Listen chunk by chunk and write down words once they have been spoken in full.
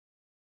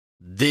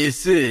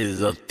This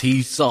is a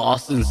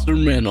T-Sauce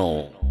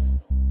instrumental.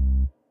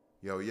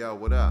 Yo,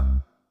 what up?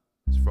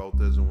 It's Fro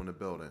Thizzle in the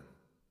building.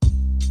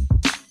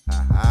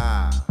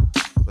 Ha.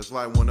 Let's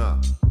light one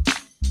up.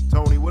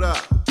 Tony, what up?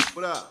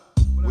 What up?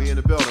 We in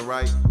the building,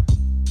 right?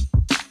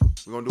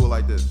 We're gonna do it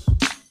like this.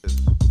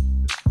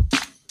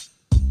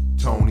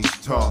 Tony's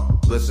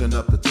talk, listen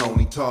up to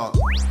Tony talk.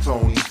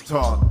 Tony's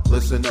talk,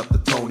 listen up to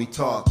Tony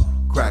talk.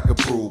 Crack a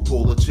brew,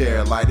 pull a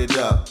chair, light it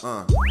up.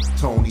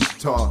 Tony's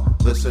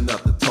talk, listen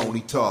up to Tony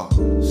talk.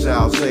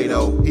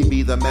 Salcedo, he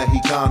be the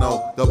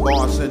Mexicano. The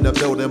boss in the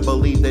building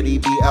believe that he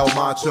be El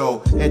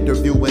Macho.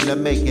 Interviewing the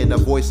making, the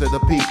voice of the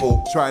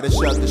people. Try to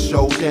shut the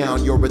show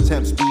down, your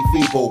attempts be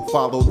feeble.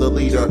 Follow the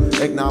leader,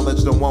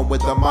 acknowledge the one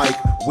with the mic.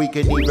 We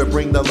can even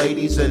bring the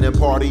ladies in and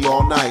party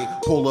all night.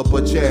 Pull up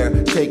a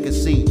chair, take a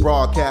seat,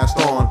 broadcast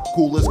on.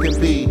 Cool as can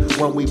be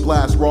when we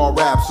blast raw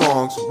rap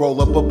songs.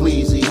 Roll up a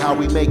bleezy, how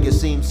we make it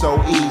seem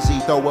so easy.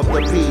 Throw up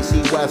the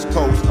PC, West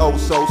Coast, oh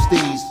so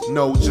steez.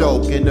 No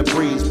joke, in the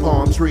breeze,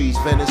 palm trees,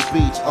 Venice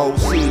Beach,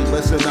 OC.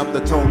 Listen up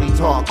to Tony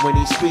talk when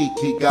he speak.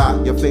 He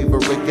got your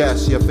favorite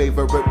guest, your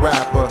favorite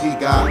rapper. He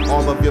got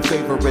all of your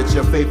favorites,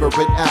 your favorite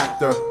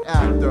actor.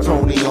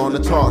 Tony on the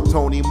talk,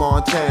 Tony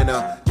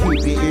Montana.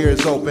 Keep your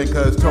ears open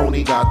cause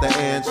Tony got the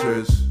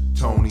answers.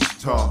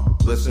 Tony's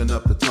talk, listen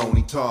up to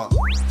Tony talk.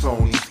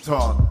 Tony's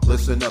talk,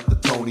 listen up to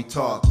Tony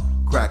talk.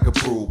 Crack a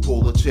brew,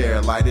 pull a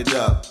chair, light it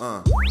up.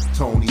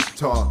 Tony's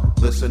talk,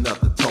 listen up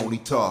to Tony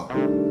talk.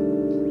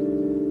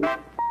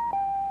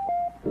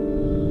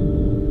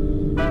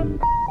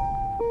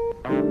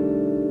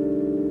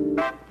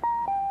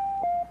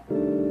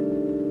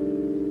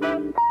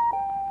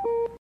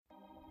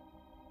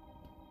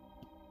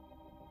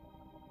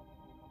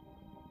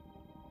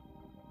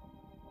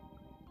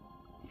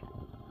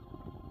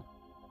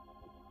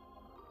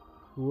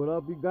 What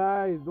up, you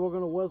guys?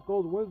 Welcome to West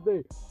Coast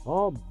Wednesday.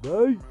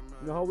 Day.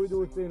 You know how we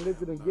do it, staying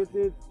lifted and get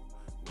this.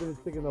 Finish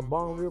taking the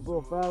bong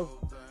real fast.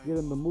 Get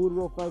in the mood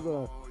real fast.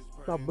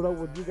 Stop it up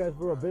with you guys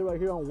for a bit right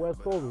here on West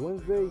Coast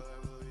Wednesday.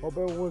 Hope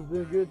everyone's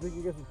doing good. Thank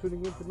you guys for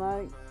tuning in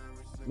tonight.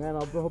 Man,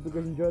 I hope you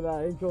guys enjoyed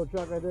that intro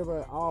track right there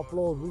by Our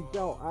Flows Reach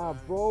Out,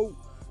 Afro.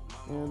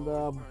 And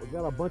we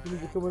got a bunch of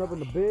music coming up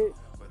in a bit.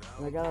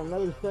 And I got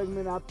another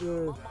segment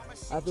after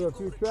a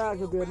few tracks.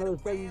 There'll be another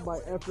segment by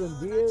Efren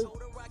Diaz.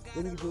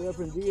 Thank you to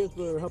Efren Diaz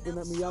for helping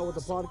me out with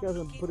the podcast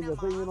and putting a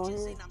segment on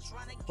here.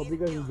 Hope you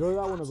guys enjoy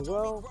that one as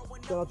well.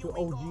 Shout out to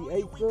OG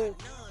Acer.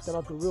 Shout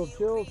out to Real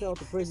Chill. Shout out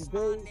to Crazy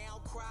Tay.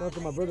 Shout out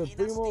to my brother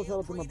Primo. Shout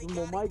out to my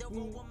Primo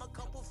Mikey.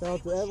 Shout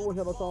out to everyone.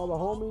 Shout out to all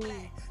the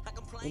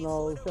homies. You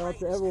know, shout out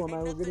to everyone,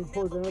 man. We're getting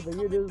towards the end of the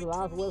year. This is the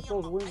last West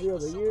Coast Wednesday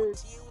of the year.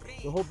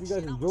 So hope you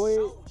guys enjoy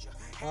it.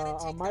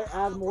 I might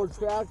add more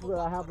tracks, but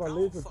I have a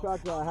list of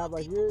tracks that I have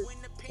right here.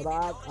 But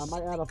I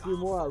might add a few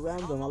more at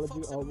random. I'll let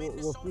you.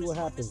 We'll see what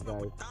happens,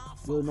 guys.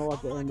 You'll know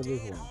at the end of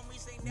this one.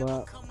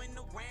 But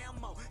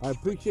I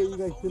appreciate you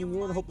guys tuning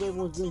in. Hope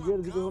everyone's doing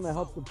good. If you guys want to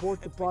help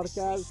support the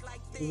podcast,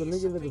 there's a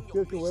link in the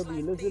description wherever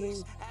you're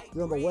listening.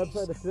 You're on the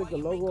website to click the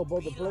logo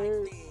above the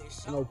player,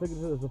 and I'll take you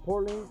to the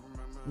support link.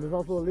 And there's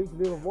also a link to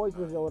leave a voice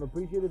message. I would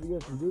appreciate it if you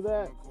guys can do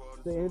that.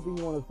 Say anything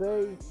you want to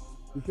say.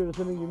 Be sure to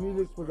send in your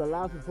music for the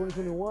last of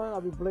 2021.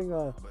 I'll be doing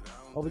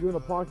a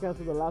podcast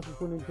for the last of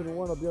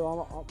 2021.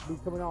 I'll be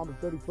coming out on the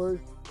 31st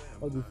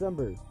of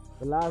December,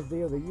 the last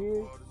day of the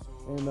year.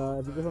 And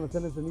if you guys want to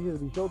send in some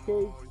music to be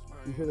showcased,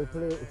 be sure to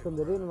send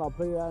it in, and I'll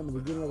play that in the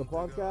beginning of the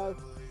podcast.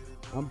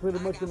 I'm pretty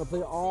much going to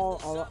play all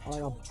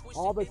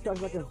the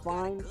tracks I can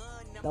find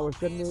that were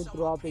sent in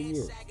throughout the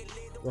year.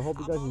 So I hope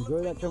you guys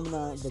enjoy that coming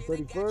out the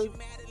 31st.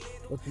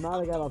 But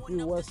tonight I got a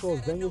few West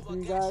Coast bangers for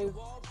you guys.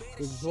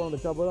 So just wanted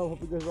to chop it up.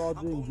 Hope you guys are all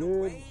doing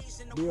good.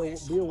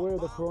 Be aware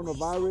of the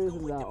coronavirus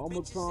and that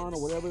Omicron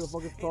or whatever the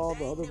fuck it's called,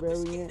 the other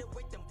variant.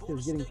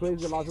 It's getting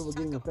crazy. A lot of people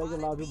getting affected.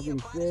 A lot of people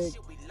getting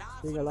sick.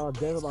 Seeing a lot of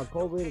deaths about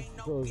COVID.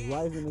 So it's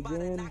rising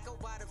again.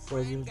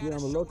 So just be on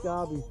the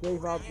lookout. Be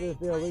safe out there.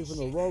 Stay away from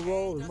the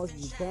road as much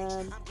as you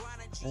can.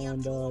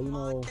 And, you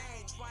know,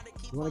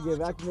 if you want to get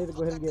vaccinated,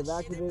 go ahead and get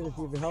vaccinated and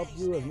see if it helps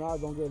you. If not,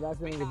 don't get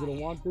vaccinated if you don't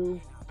want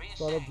to.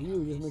 So it's up to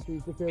you. Just make sure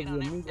you take care of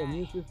your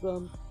immune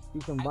system.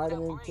 Eat some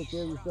vitamins, take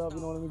care of yourself,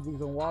 you know what I mean? Drink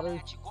some water.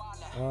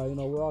 You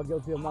know, we're all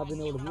guilty of not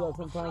being able to do that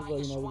sometimes, but,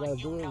 you know, we got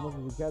to do it as much as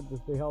we can to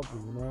stay healthy,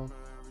 you know?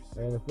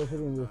 And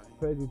especially in this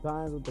crazy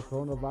times with the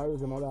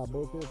coronavirus and all that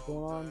bullshit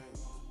going on.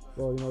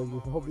 So, you know,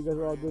 just hope you guys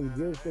are all doing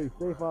good. Stay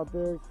safe out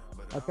there.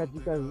 I'll catch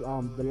you guys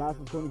the last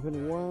of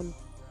 2021.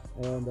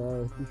 And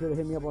be sure to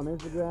hit me up on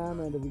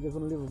Instagram. And if you guys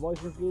want to leave a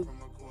voice message,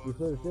 be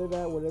sure to say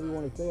that. Whatever you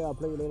want to say, I'll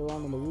play it later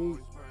on in the week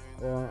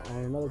or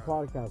on another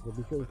podcast. So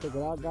be sure to check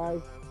it out,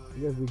 guys.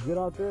 You guys be good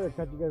out there. I'll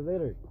catch you guys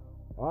later.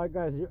 Alright,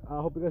 guys. I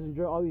hope you guys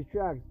enjoy all these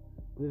tracks.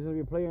 This is going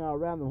to be playing out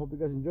random. Hope you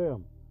guys enjoy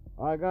them.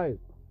 Alright, guys.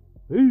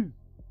 Peace.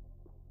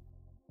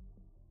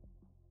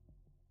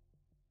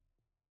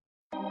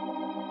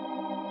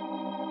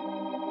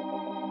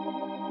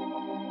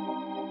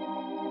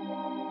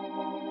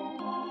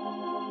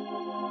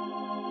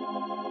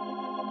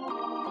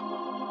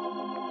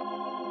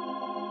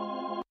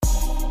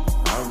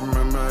 I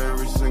remember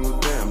every single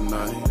damn night.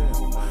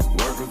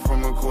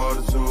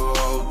 quarter to a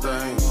whole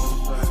thing.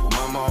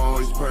 Mama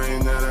always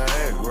praying that I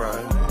act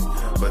right,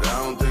 but I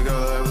don't think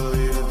I'll ever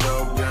leave the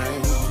dope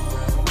game.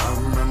 I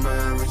remember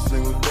every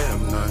single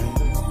damn night,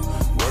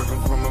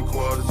 working from a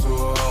quarter to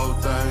a whole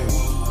thing.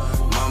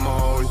 Mama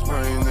always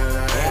praying that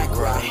I act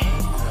right,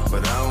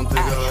 but I don't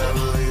think I'll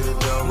ever leave the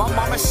dope game. My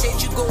mama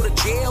said you go to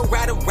jail,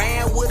 ride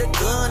around with a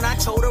gun. I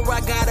told her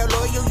I got a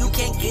lawyer, you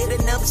can't get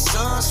another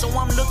son. So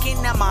I'm looking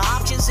at my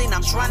options and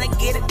I'm trying to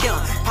get it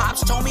done.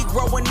 Pops told me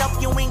growing up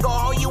you ain't got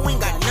all, you ain't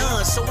got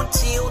none. So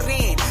until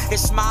then,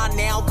 it's smile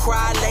now,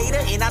 cry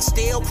later. And I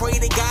still pray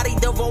to God he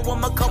devote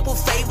him a couple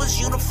favors.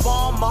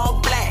 Uniform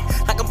all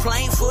black, like I'm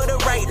playing for the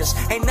Raiders.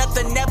 Ain't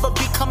nothing ever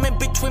be coming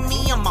between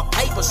me and my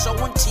paper. So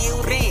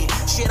until then,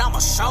 shit, I'm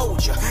a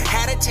soldier.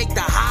 Had to take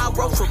the high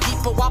road for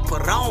people I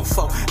put on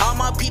for. All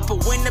my people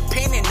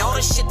independent, all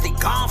the shit they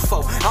gone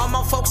for. All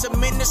my folks are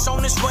menace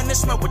on this one,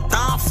 this man with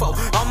Don for.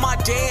 All my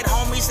dead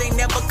homies, they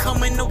never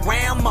coming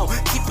around more.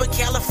 Keep a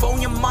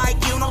California mic,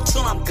 you know,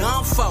 till I'm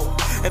gone for.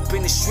 Up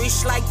in the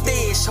streets like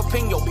this, up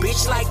in your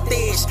bitch like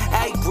this.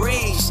 Hey,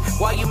 Breeze,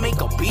 why you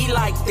make a beat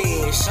like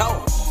this?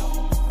 Oh.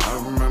 I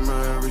remember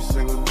every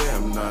single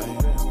damn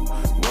night,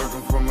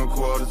 working from a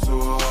quarter to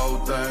a whole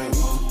thing.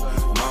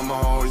 Mama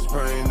always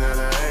praying that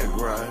I act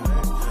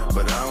right,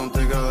 but I don't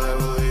think I'll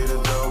ever leave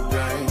the dope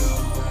game.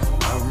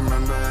 I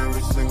remember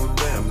every single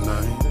damn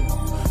night,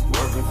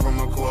 working from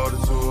a quarter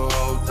to a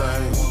whole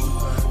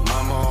thing.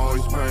 Mama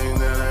always praying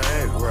that I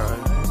act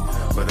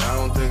right, but I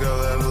don't think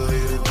I'll ever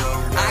leave the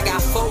dope game. I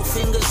got 4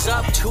 fingers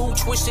up, 2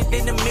 twisted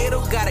in the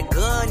middle. Got a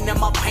gun in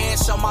my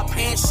pants, so my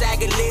pants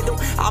sag a little.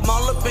 I'm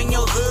all up in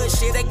your hood,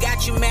 shit, I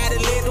got you mad a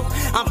little.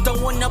 I'm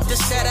throwing up the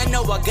set, I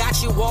know I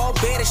got you all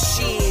better,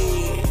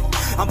 shit.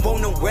 I'm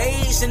born and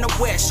raised in the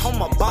West,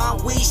 home of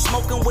bomb weed,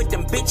 smoking with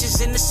them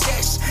bitches in the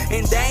sesh.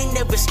 And they ain't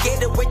never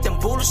scared of with them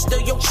bullets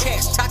through your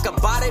chest. Talk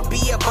about it,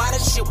 be about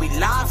it, shit, we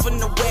live from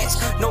the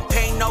West. No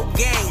pain, no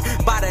gain,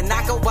 by the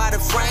knock by the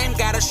frame.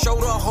 Gotta show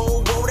the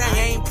whole world I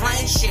ain't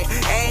playing shit,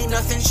 ain't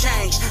nothing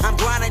changed. I'm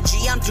grinding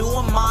G, I'm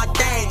doing my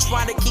thing.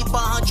 Trying to keep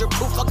 100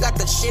 proof, I got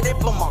the shit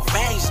up on my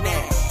veins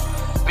now.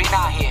 Been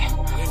out here,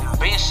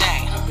 been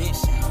insane,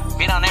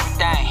 been on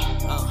everything.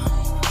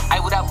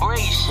 Hey, what up,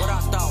 Breeze? What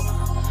up, though?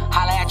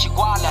 Holla at your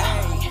guala.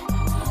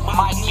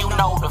 Mike, you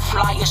know, the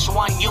flyest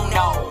one, you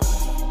know.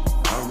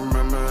 I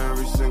remember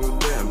every single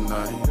damn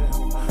night,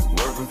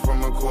 working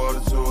from a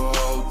quarter to a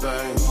whole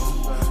thing.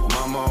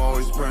 Mama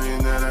always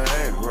praying that I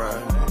act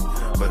right,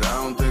 but I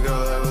don't think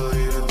I'll ever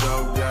leave the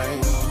dope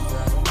game.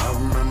 I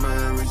remember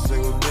every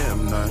single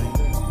damn night,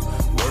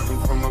 working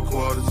from a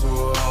quarter to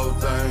a whole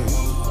thing.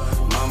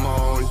 Mama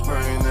always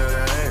praying that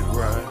I act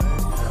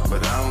right,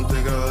 but I don't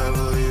think I'll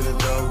ever leave the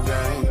dope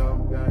game.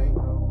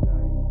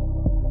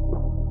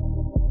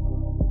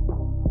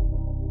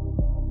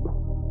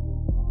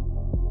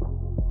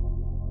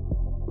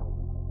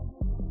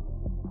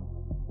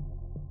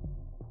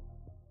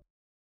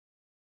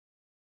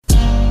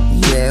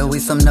 Yeah, we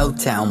some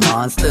no-town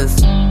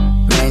monsters.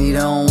 Man, you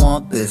don't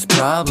want this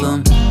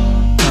problem.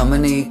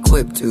 Coming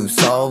equipped to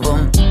solve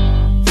them.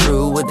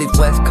 True with these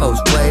West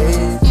Coast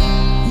ways.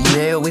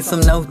 Yeah, we some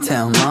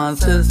no-town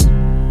monsters.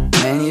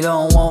 Man, you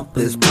don't want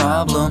this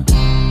problem.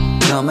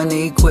 Coming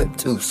equipped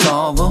to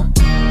solve them.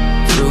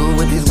 True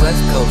with these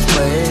West Coast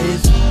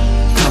ways.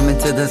 Coming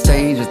to the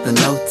stage with the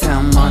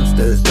no-town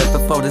monsters. Just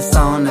before the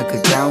song, the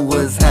cookout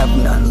was have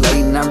none.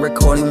 Late night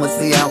recording, what's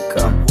the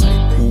outcome?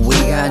 We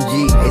got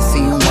G-A-C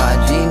and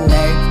YG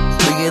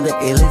next. 3 of the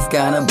illest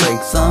gotta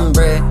break some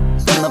bread.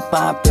 From the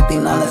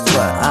 559, that's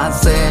what I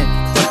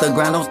said. But the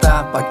grind don't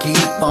stop, I keep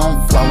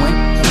on flowing.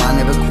 I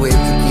never quit,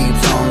 it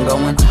keeps on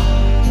going.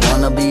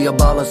 Wanna be a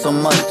baller so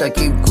much, I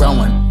keep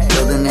growing.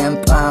 Building an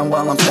empire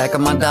while I'm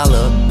stacking my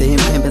dollar. Been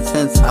pimping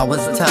since I was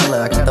a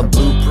toddler. I got the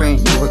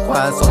blueprint you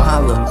require, so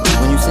holla.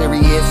 When you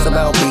serious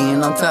about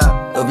being on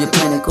top of your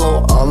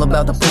pinnacle, all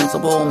about the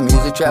principle.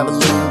 Music traveling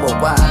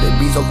worldwide, it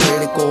be so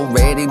critical.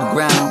 Ready to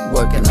grind,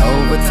 working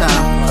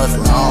overtime,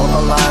 hustling all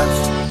our lives.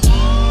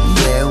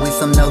 Yeah, we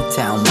some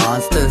no-town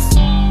monsters.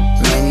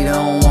 Man, you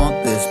don't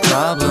want this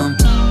problem.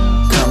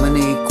 Coming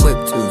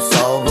equipped to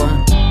solve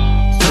them.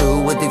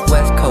 True with these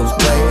West Coast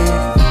ways.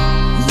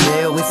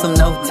 Yeah, we some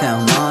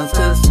no-town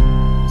monsters.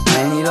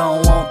 Man, you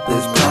don't want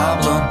this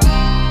problem.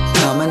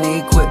 Coming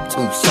equipped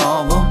to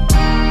solve them.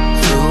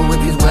 True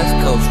with these West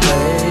Coast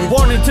ways.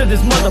 Born into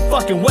this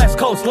motherfucking West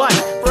Coast life.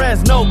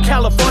 Fresno,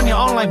 California,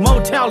 on like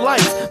Motel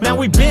lights. Man,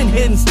 we been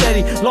hitting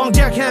steady. Long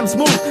jack ham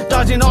smooth.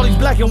 Dodging all these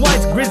black and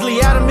whites.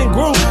 Grizzly Adam and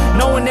Groove.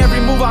 Knowing every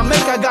move I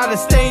make, I gotta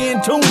stay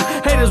in tune.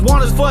 Haters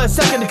want us for a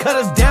second to cut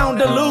us down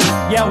to lose.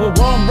 Yeah, we're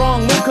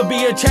wrong move could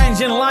be a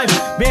change in life.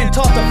 Been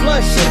taught to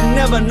flush shit and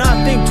never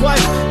not think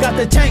twice. Got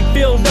the tank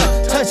filled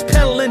up, touch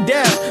pedal and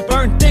dash.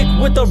 Burn thick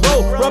with the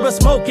rope, rubber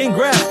smoke and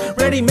grass.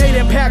 Ready made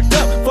and packed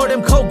up for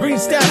them cold green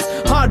stacks.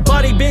 Hard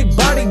body, big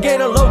body,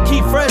 gator low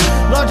key fresh.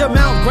 Large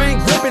amount, grain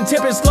gripping,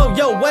 tipping slow,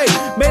 yo way.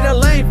 Made a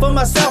lane for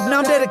myself, now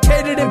I'm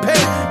dedicated and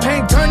paid.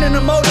 Pain turning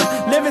the motor,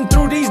 living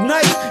through these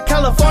nights.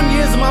 California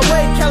is my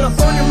way,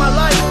 California my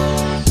life.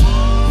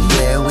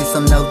 Yeah, we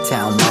some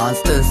no-town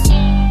monsters.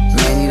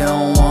 Man,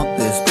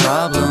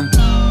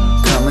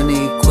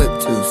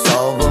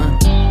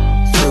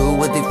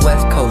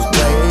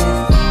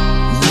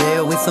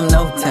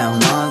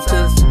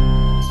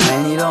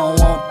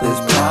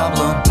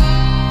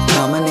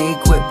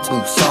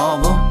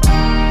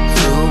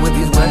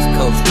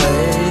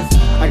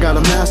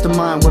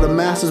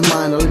 lost his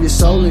mind. I'll leave your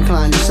soul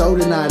inclined, your soul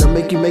tonight. I'll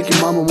make your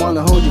mama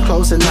wanna hold you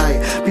close at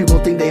night. People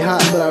think they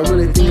hot, but I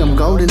really think I'm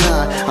golden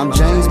eye. I'm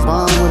James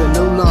Bond with a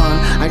new lawn.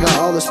 I got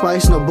all the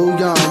spice, no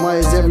bouillon. Why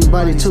is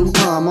everybody too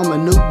calm? I'm a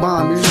nuke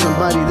bomb. You're just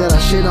somebody that I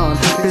shit on,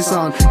 piss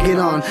on, get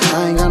on.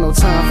 I ain't got no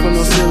time for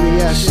no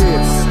silly ass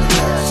shit.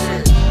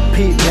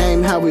 Peep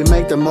game, how we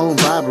make the moon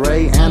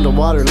vibrate and the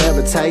water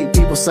levitate.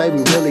 People say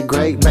we really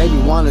great. Baby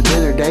want a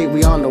dinner date.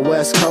 We on the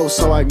west coast,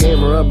 so I gave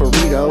her a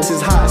burrito. This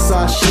is hot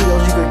sauce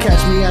Cheetos. You could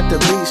catch me at the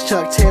beach,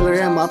 Chuck Taylor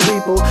and my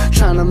people,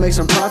 trying to make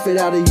some profit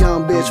out of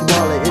young bitch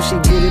wallet. If she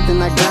get it,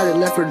 then I got it.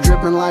 Left her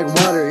dripping like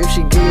water. If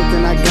she get it,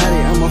 then I got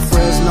it. I'm a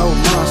Fresno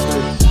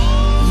monster.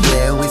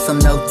 Yeah, we some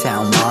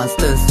no-town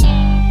monsters.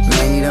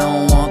 Man, you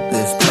don't want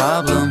this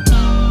problem.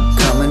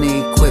 Coming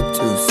equipped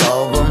to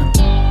solve them.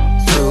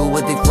 Through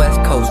with these West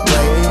Coast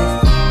ways.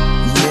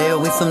 Yeah,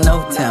 we some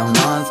no-town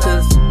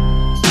monsters.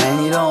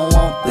 Man, you don't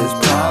want this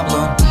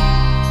problem.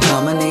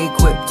 Coming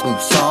equipped to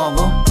solve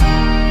them.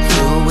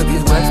 Through with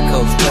these West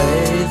Coast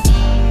ways.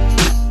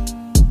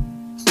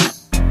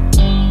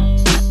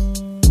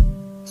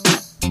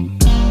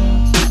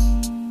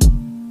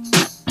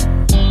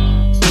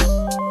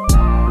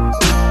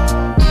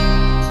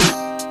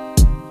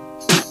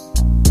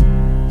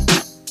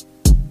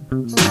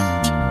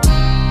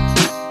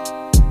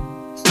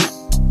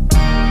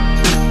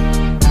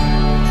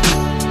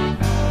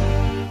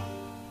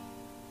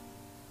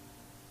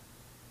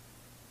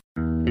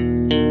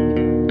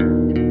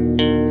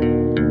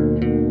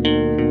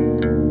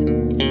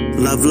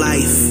 Love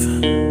life,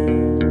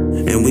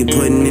 and we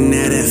putting in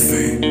that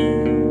effort.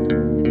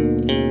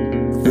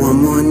 One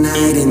more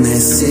night and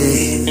that's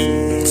it.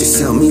 Just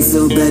help me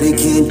feel better,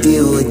 can't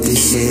deal with this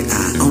shit.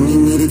 I only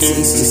need a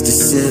taste, just a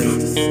sip.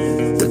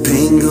 The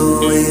pain go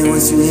away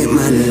once you hit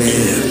my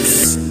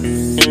lips.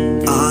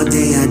 All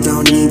day I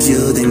don't need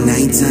you. The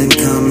nighttime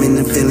coming,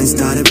 the feelings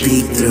start to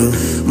peek through.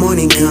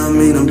 Morning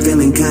coming, I'm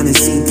feeling kinda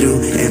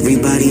see-through.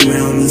 Everybody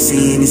around me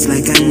saying it's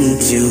like I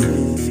need you,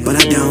 but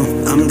I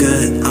don't, I'm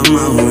good, I'm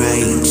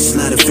alright. Just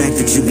love the fact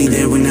that you be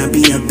there when I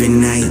be up at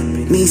night.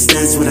 At least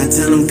that's what I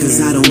tell them, cause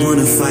I don't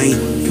wanna fight,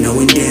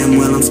 knowing damn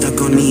well I'm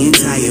stuck on the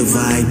entire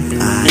vibe.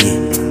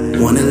 I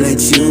wanna let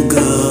you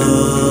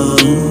go,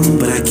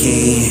 but I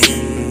can't,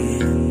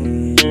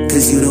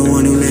 cause you the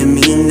one who let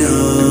me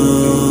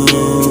know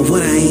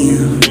what I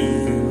am,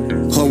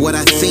 or what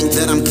I think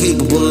that I'm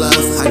capable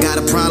of. I got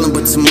a problem,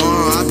 but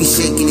tomorrow I'll be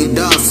shaking it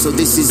off. So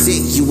this is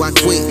it, you I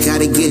quit,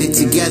 gotta get it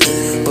together.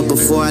 But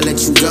before I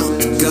let you go,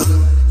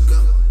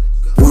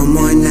 one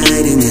more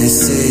night and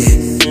that's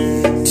it.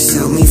 Just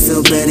help me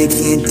feel better,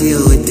 can't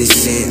deal with this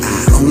shit.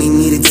 I only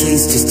need a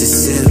taste, just a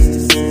sip.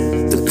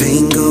 The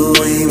pain go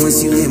away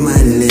once you hit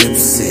my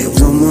lips. Said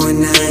one more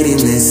night and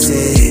that's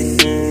it.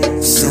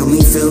 Just help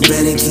me feel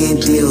better,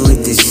 can't deal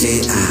with this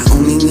shit. I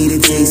only need a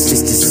taste,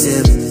 just a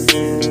sip.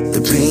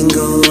 The pain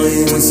go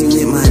away once you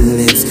hit my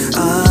lips.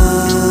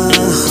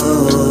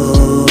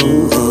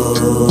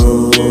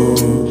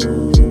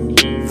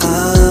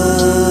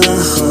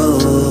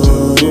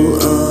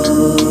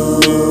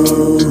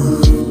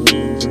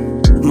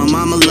 My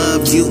mama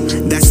loved you,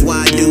 that's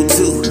why I do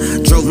too.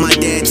 Drove my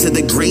dad to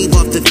the grave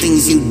off the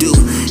things you do.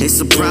 It's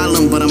a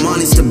problem, but I'm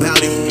honest about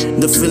it.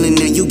 The feeling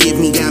that you give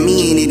me got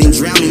me in it and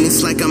drowning.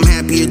 It's like I'm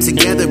happier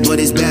together, but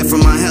it's bad for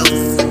my health.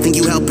 Think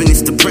you helping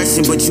it's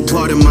depression, but you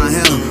part of my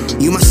hell.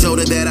 You my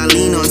shoulder that I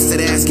lean on instead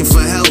of asking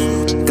for help.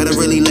 Gotta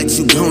really let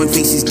you go and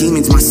face these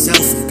demons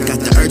myself. Got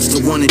the urge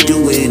to wanna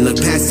do it, look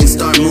past and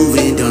start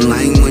moving. Done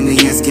lying when they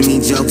asking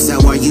me jokes,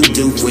 how are you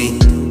doing?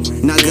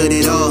 Not good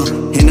at all,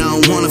 and I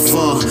don't wanna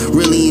fall.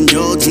 Really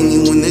indulging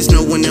you when there's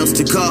no one else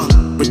to call.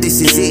 But this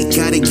is it,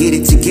 gotta get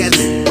it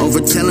together. Over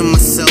telling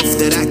myself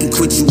that I can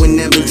quit you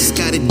whenever. Just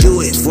gotta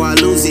do it before I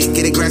lose it,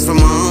 get a grasp on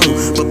my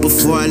own. But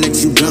before I let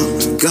you go.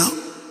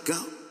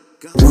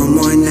 One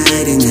more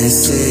night and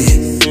that's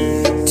it.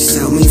 Just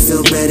help me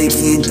feel better,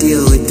 can't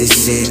deal with this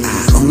shit.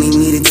 I only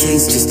need a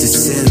taste, just a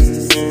sip.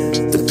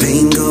 The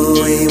pain go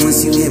away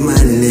once you hit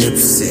my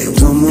lips. Said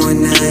one more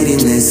night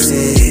and that's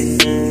it.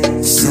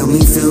 Just help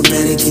me feel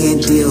better,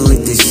 can't deal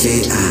with this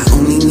shit. I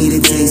only need a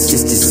taste,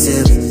 just a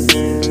sip.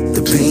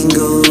 The pain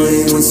go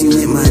away once you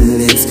hit my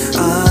lips.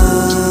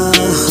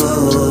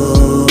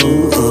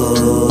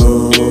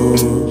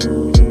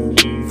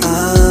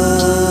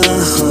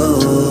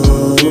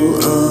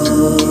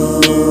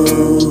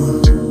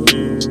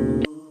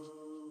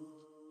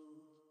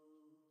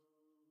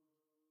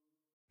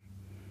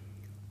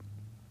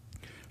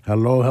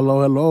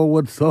 Hello,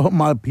 what's up,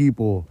 my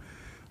people?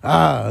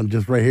 I'm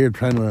just right here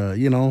trying to,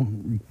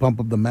 pump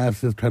up the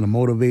masses, trying to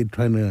motivate,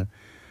 trying to,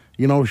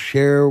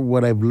 share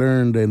what I've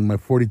learned in my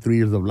 43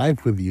 years of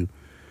life with you.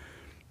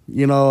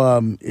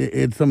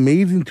 It's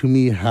amazing to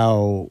me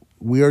how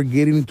we are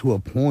getting to a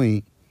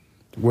point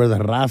where the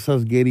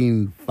raza's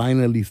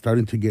finally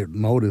starting to get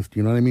noticed.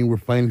 You know what I mean? We're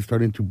finally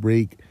starting to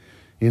break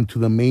into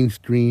the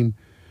mainstream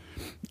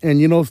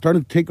and,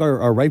 starting to take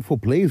our rightful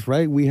place,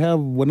 right? We have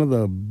one of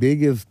the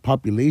biggest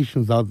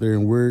populations out there,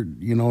 and we're,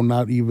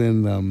 not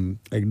even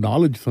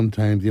acknowledged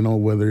sometimes,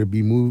 whether it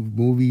be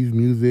movies,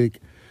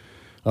 music,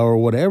 or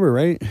whatever,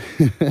 right?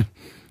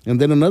 And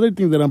then another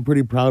thing that I'm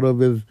pretty proud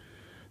of is,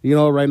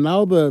 right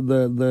now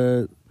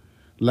the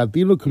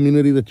Latino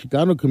community, the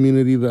Chicano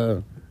community,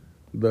 the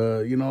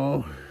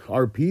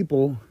our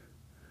people,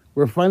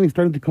 we're finally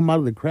starting to come out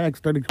of the cracks,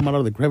 starting to come out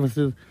of the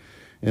crevices,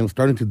 and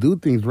starting to do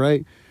things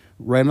right.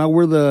 Right now,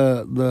 we're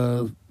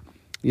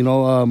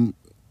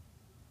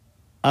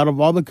out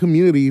of all the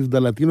communities, the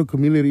Latino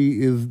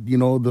community is,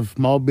 the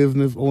small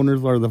business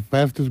owners are the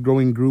fastest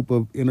growing group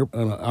of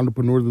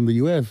entrepreneurs in the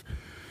U.S.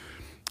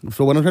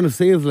 So what I'm trying to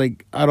say is,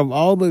 like, out of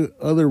all the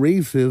other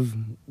races,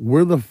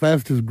 we're the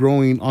fastest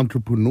growing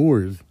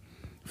entrepreneurs.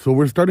 So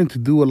we're starting to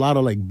do a lot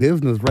of, like,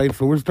 business, right?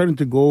 So we're starting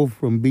to go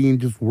from being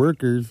just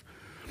workers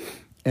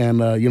and,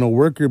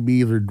 worker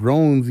bees or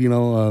drones,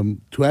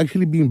 to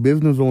actually being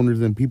business owners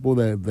and people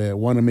that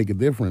want to make a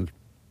difference.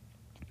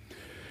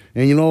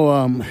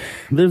 And,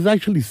 there's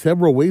actually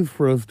several ways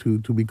for us to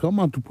become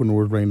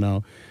entrepreneurs right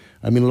now.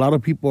 I mean, a lot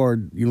of people are,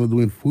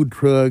 doing food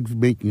trucks,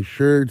 making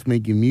shirts,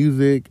 making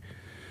music,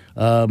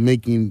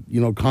 making,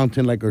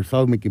 content like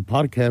ourselves, making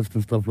podcasts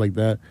and stuff like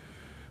that.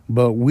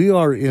 But we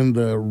are in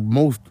the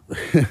most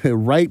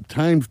ripe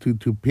times to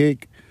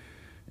pick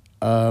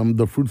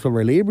the fruits of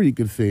our labor, you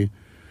could say.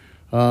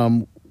 How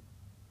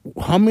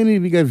many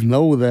of you guys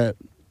know that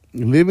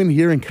living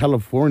here in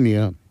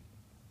California,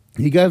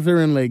 you guys are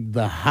in, like,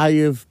 the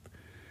highest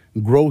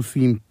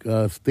grossing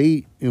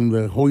state in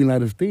the whole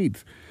United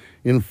States?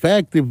 In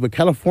fact, if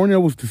California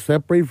was to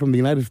separate from the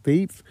United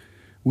States,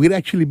 we'd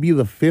actually be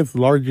the 5th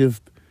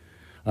largest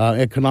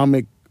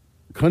economic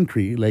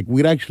country. Like,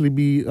 we'd actually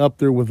be up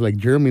there with, like,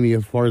 Germany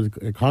as far as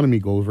economy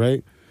goes,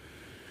 right?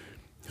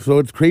 So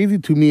it's crazy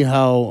to me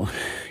how,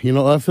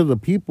 us as a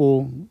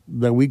people,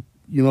 that we,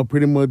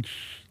 pretty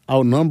much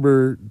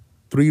outnumber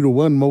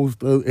 3-1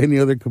 most of any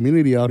other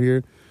community out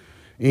here,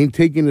 ain't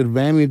taking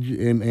advantage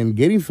and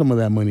getting some of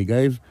that money,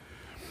 guys.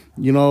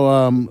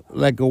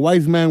 Like a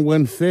wise man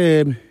once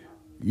said,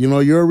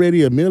 you're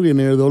already a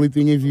millionaire. The only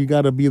thing is you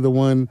got to be the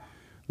one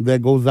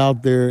that goes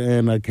out there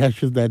and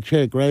cashes that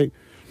check, right?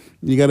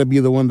 You got to be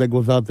the one that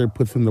goes out there,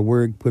 puts in the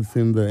work, puts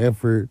in the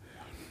effort,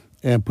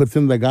 and puts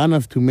in the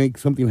ganas to make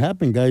something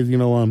happen, guys.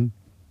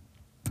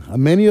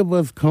 Many of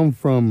us come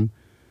from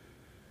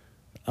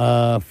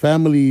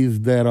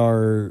families that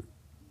are,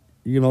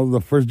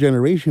 the first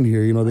generation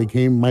here.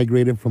 They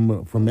migrated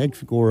from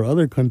Mexico or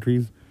other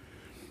countries.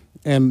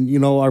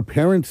 And, our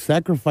parents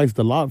sacrificed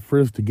a lot for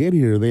us to get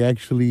here. They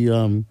actually,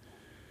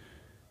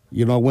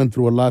 went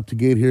through a lot to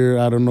get here.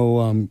 I don't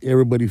know,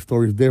 everybody's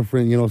story is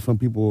different. Some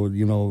people,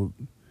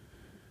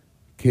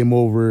 came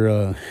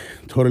over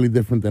totally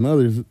different than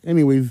others.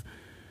 Anyways,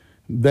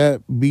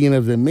 that being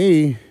as it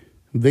may,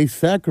 they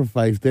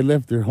sacrificed. They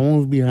left their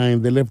homes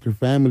behind. They left their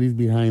families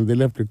behind. They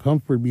left their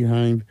comfort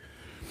behind,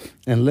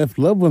 and left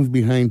loved ones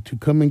behind to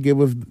come and give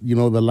us,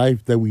 the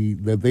life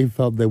that they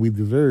felt that we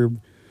deserved.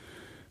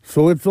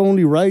 So it's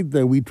only right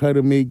that we try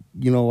to make,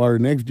 our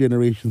next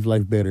generation's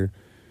life better.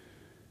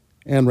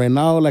 And right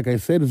now, like I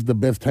said, it's the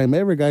best time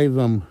ever, guys.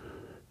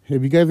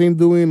 If you guys ain't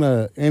doing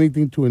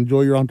anything to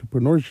enjoy your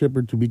entrepreneurship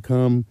or to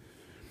become,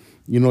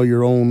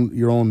 your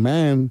own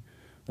man,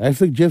 I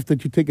suggest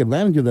that you take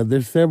advantage of that.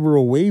 There's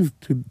several ways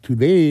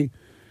today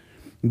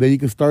that you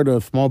can start a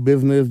small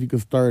business. You can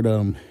start,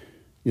 a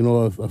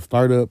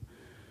startup.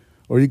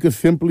 Or you could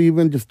simply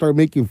even just start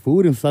making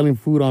food and selling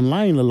food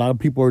online. A lot of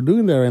people are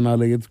doing that right now.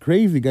 Like, it's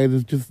crazy, guys.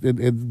 It's just,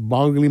 it's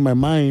boggling my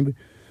mind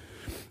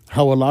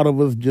how a lot of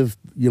us just,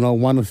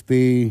 want to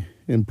stay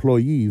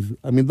employees.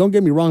 I mean, don't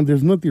get me wrong.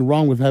 There's nothing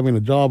wrong with having a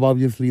job.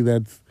 Obviously,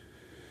 that's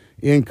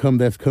income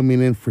that's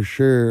coming in for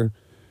sure,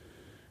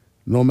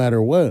 no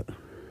matter what.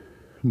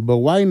 But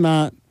why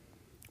not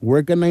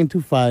work a 9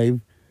 to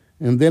 5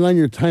 and then on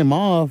your time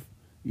off,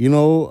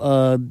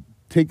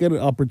 take an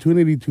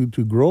opportunity to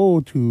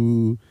grow,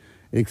 to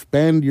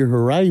expand your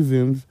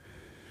horizons,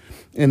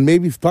 and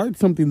maybe start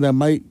something that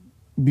might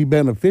be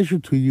beneficial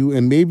to you.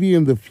 And maybe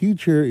in the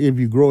future, if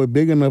you grow it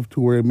big enough to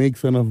where it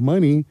makes enough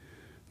money,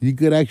 you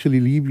could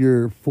actually leave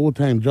your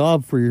full-time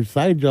job for your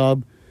side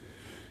job.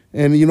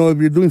 And, if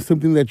you're doing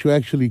something that you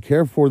actually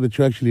care for, that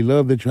you actually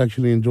love, that you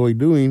actually enjoy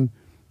doing,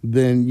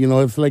 then,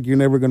 it's like you're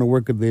never going to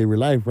work a day of your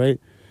life, right?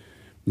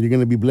 You're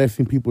going to be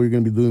blessing people. You're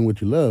going to be doing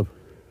what you love.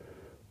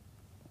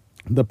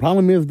 The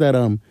problem is that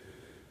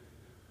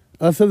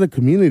us as a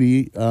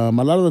community, a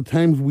lot of the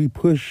times we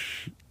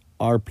push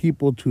our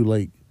people to,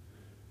 like,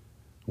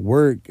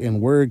 work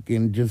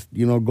and just,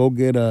 go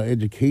get an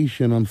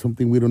education on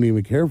something we don't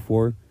even care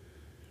for.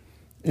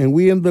 And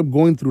we end up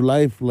going through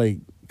life, like,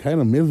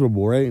 kind of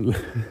miserable, right?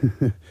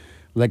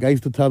 Like, I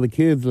used to tell the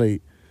kids,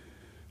 like,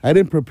 I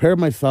didn't prepare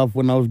myself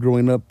when I was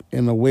growing up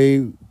in a way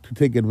to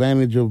take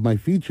advantage of my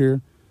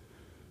future.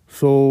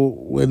 So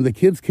when the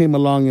kids came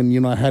along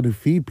and, I had to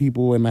feed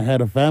people and I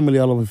had a family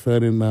all of a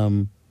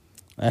sudden,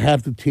 I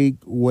had to take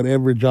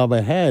whatever job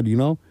I had,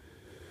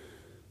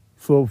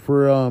 So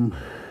for,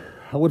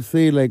 I would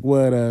say, like,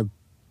 12,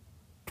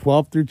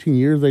 13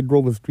 years, I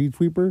drove a street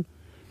sweeper.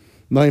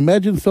 Now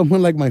imagine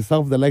someone like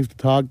myself that likes to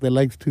talk, that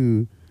likes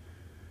to,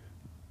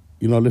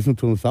 listen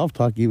to him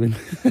self-talk even.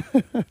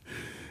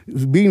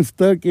 It's being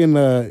stuck in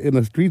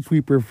a street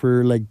sweeper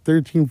for like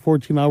 13,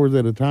 14 hours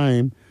at a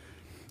time,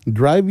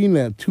 driving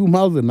at 2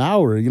 miles an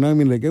hour. You know what I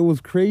mean? Like, it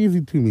was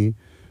crazy to me.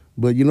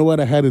 But you know what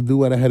I had to do?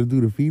 What I had to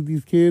do to feed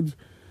these kids?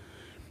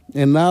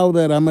 And now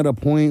that I'm at a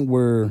point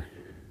where,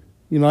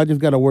 I just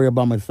got to worry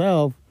about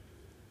myself,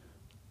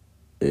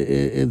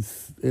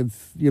 it's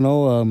if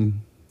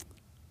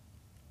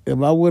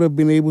I would have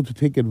been able to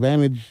take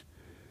advantage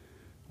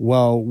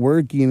while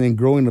working and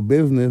growing a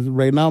business,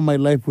 right now my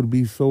life would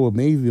be so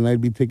amazing.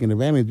 I'd be taking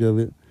advantage of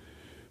it.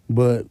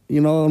 But,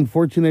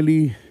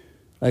 unfortunately,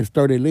 I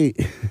started late.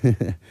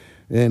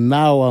 And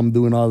now I'm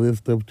doing all this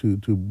stuff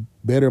to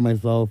better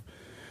myself.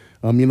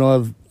 As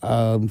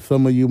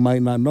some of you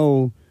might not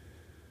know,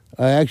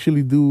 I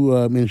actually do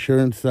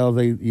insurance sales.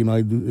 I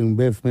do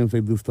investments. I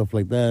do stuff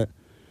like that.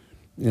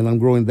 And I'm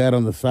growing that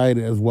on the side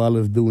as well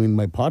as doing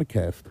my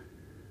podcast.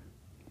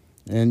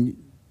 And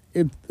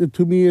it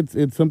to me,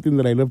 it's something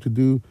that I love to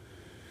do.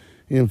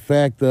 In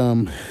fact,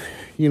 I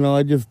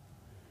just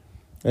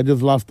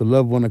lost a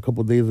loved one a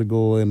couple days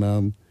ago,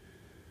 and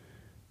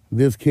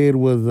this kid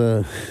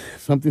was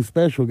something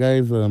special,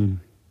 guys. I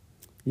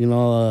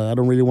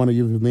don't really want to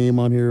use his name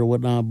on here or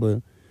whatnot,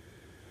 but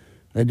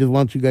I just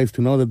want you guys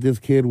to know that this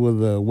kid was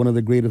one of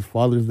the greatest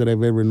fathers that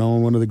I've ever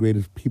known, one of the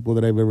greatest people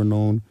that I've ever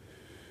known,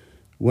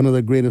 one of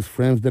the greatest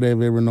friends that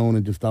I've ever known,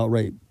 and just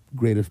outright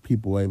greatest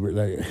people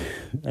ever.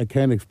 I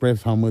can't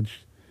express how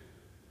much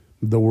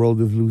the world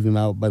is losing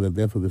out by the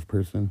death of this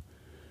person.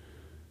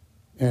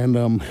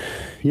 And,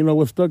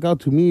 what stuck out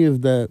to me is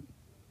that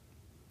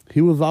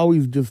he was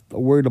always just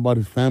worried about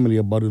his family,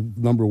 about his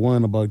number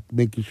one, about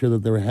making sure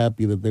that they were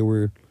happy, that they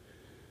were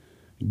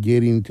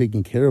getting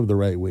taken care of the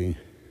right way.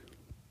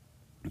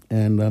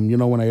 And,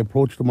 when I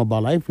approached him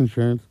about life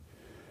insurance,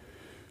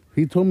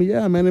 he told me,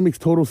 yeah, man, it makes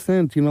total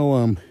sense.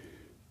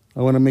 I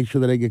want to make sure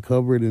that I get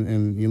covered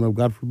and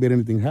God forbid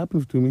anything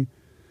happens to me.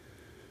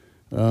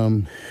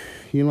 I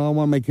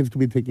want my kids to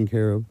be taken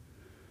care of.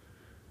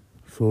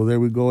 So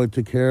there we go. I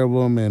took care of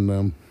them,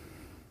 and,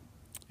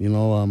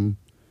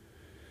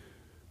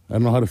 I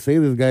don't know how to say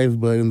this, guys,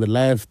 but in the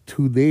last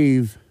 2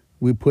 days,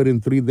 we put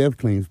in 3 death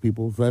claims,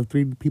 people. So that's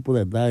 3 people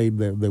that died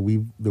that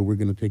we're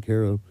going to take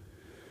care of.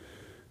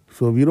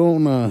 So if you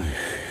don't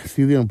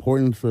see the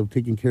importance of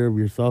taking care of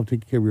yourself,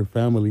 taking care of your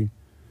family,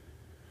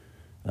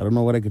 I don't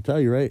know what I could tell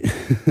you, right?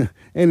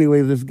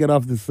 Anyways, let's get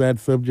off this sad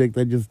subject.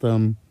 I just,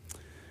 I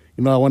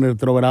wanted to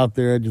throw it out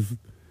there.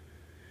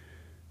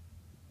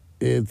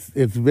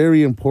 It's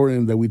very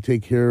important that we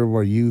take care of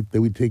our youth,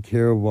 that we take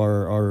care of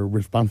our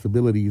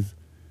responsibilities.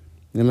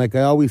 And like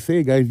I always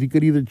say, guys, you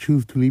could either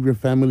choose to leave your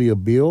family a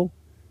bill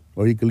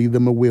or you could leave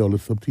them a will.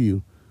 It's up to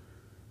you.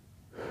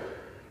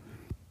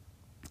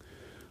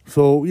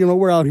 So,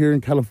 we're out here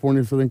in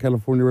California, Southern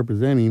California,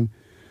 representing.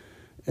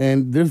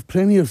 And there's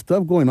plenty of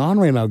stuff going on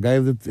right now,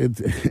 guys.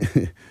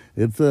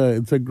 It's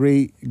a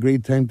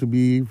great time to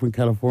be from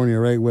California,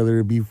 right? Whether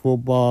it be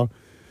football,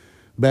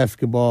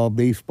 basketball,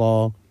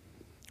 baseball.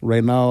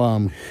 Right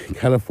now,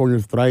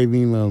 California's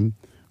thriving.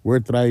 We're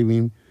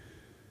thriving,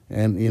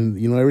 and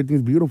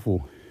everything's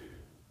beautiful.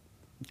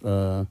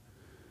 I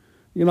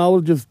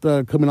was just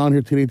coming on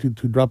here today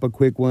to drop a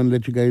quick one,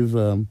 let you guys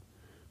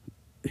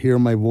hear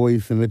my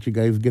voice and let you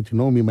guys get to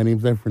know me. My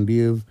name's Efren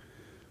Diaz.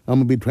 I'm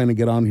going to be trying to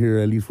get on here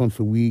at least once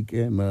a week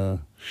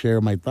and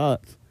share my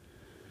thoughts.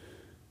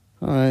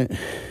 All right.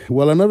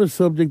 Well, another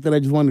subject that I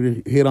just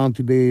wanted to hit on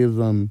today is,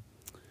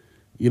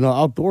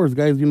 outdoors,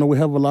 guys. We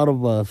have a lot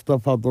of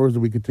stuff outdoors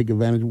that we could take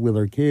advantage of with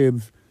our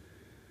kids.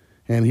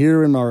 And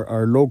here in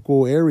our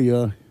local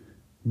area,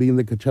 being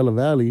the Coachella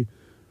Valley,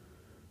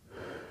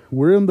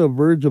 we're on the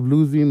verge of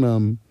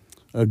losing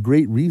a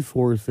great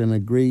resource and a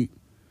great,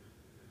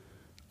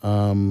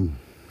 how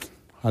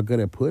could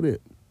I put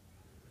it?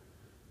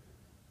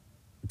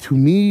 To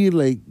me,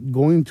 like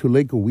going to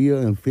Lake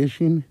Owea and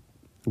fishing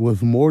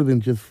was more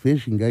than just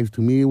fishing, guys.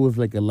 To me, it was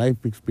like a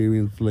life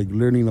experience, like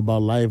learning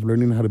about life,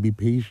 learning how to be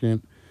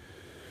patient,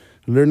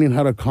 learning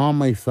how to calm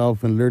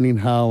myself, and learning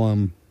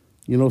how,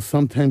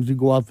 sometimes you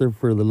go out there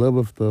for the love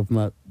of stuff,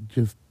 not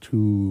just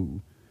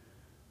to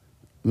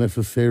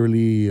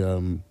necessarily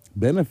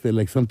benefit.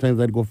 Like sometimes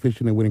I'd go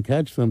fishing and wouldn't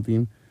catch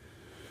something.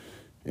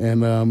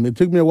 And it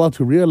took me a while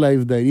to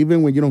realize that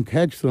even when you don't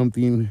catch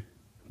something,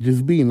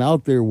 just being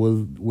out there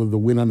was a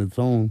win on its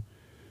own.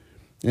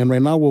 And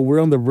right now, we're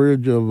on the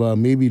verge of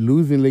maybe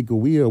losing Lake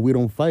Owea. We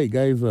don't fight,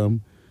 guys.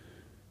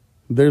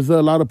 There's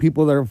a lot of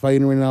people that are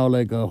fighting right now,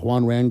 like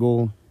Juan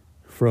Rangel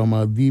from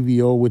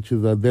DVO, which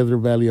is Desert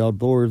Valley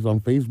Outdoors on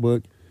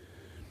Facebook.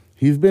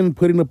 He's been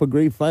putting up a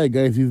great fight,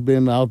 guys. He's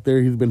been out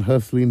there. He's been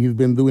hustling. He's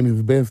been doing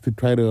his best to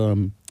try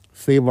to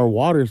save our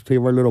waters,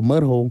 save our little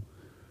mud hole.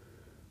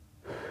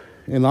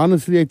 And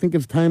honestly, I think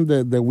it's time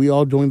that we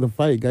all join the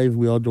fight, guys.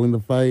 We all join the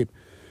fight.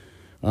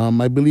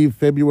 I believe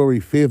February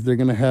 5th, they're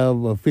going to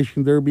have a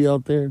fishing derby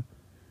out there.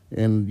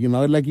 And,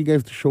 I'd like you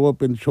guys to show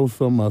up and show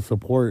some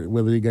support,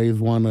 whether you guys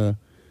want to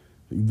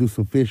do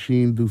some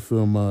fishing, do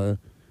some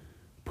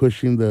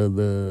pushing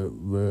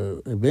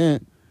the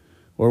event,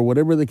 or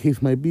whatever the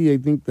case might be, I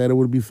think that it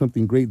would be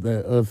something great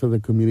that us as a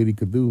community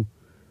could do.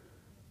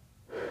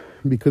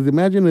 Because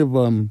imagine if,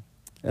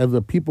 as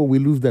a people, we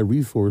lose that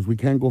resource. We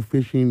can't go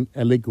fishing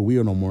at Lake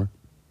Owea no more.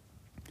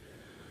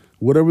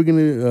 What are we going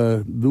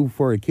to do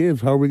for our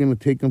kids? How are we going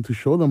to take them to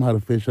show them how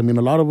to fish? I mean,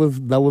 a lot of us,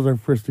 that was our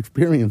first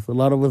experience. A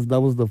lot of us, that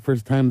was the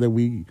first time that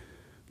we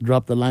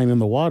dropped the line in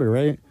the water,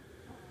 right?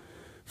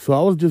 So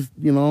I was just,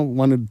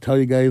 wanted to tell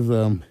you guys,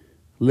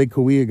 Lake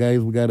Owea, guys,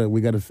 we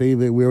gotta save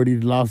it. We already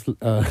lost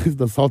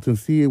the Salton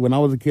Sea. When I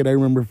was a kid, I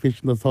remember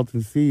fishing the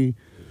Salton Sea,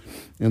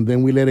 and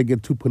then we let it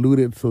get too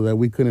polluted so that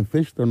we couldn't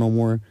fish there no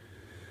more.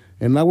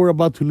 And now we're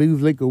about to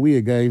lose Lake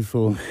Owea, guys.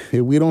 So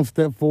if we don't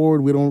step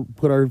forward, we don't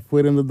put our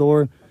foot in the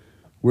door,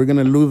 we're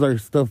gonna lose our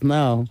stuff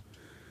now.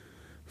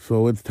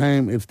 So it's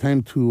time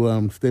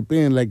to step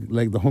in, like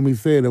the homie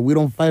said. If we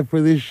don't fight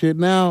for this shit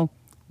now,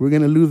 we're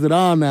gonna lose it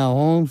all now,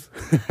 Holmes.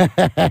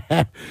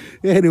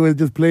 Anyways,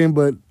 just playing,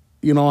 but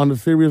on a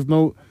serious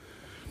note,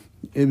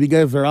 if you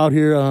guys are out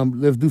here,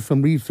 let's do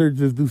some research.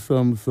 Let's do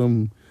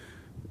some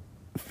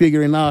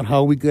figuring out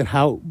how we could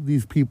help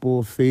these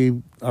people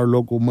save our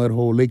local mud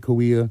hole, Lake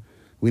Owea.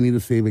 We need to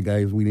save it,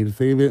 guys. We need to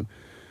save it.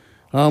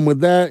 With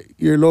that,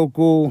 your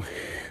local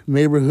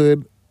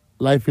neighborhood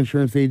life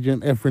insurance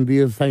agent, Efren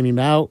Diaz, signing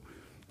out.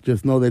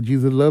 Just know that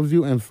Jesus loves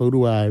you, and so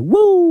do I.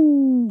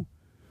 Woo!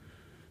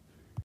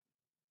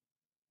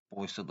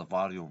 Voice of the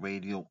Audio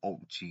Radio,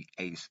 OG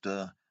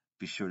A-Star.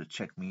 Be sure to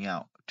check me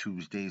out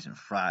Tuesdays and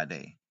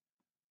Friday.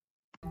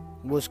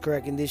 What's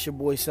cracking? This your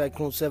boy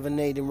Cyclone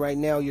 78, and right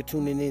now you're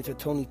tuning in to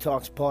Tony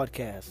Talks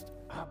Podcast.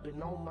 I've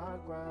been on my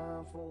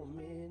grind for a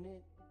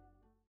minute.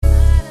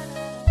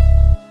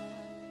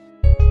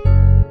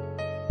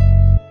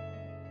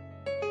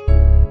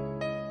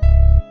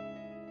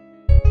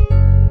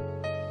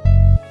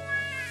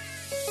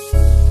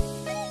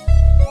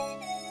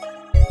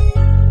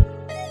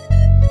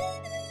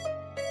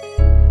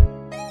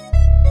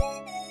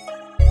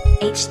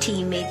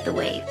 HT made the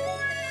wave.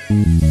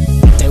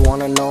 They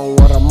wanna know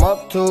what I'm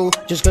up to.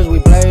 Just cause we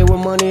play with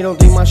money, don't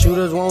think my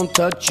shooters won't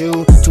touch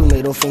you. 2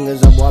 middle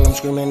fingers up while I'm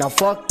screaming, I'll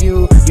fuck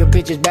you. Your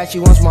bitch is back, she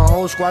wants my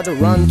whole squad to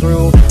run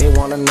through. They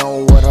wanna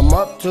know what I'm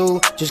up to.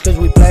 Just cause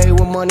we play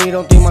with money,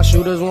 don't think my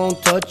shooters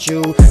won't touch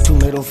you. 2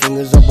 middle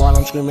fingers up while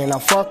I'm screaming, I'll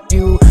fuck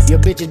you. Your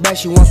bitch is back,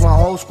 she wants my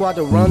whole squad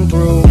to run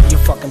through. Your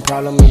fucking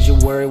problem is you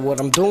worry what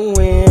I'm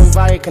doing.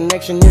 Via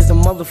connection is the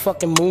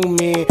motherfucking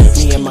movement.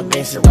 Me and my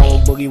gangsters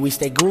on boogie, we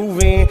stay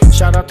grooving.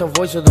 Shout out to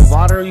Voice of the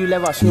Water, you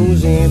left out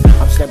snoozing.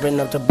 I'm stepping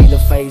up to be the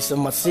face of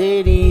my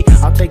city.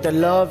 I'll take the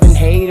love and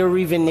hate or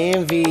even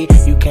envy.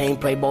 You can't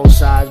play both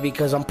sides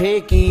because I'm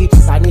picky.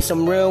 I need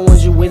some real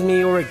ones, you with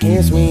me or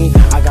against me.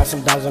 I got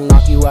some dogs that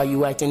knock you out,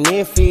 you acting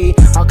iffy.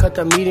 I'll cut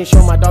the meat and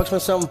show my dogs for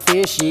something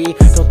fishy.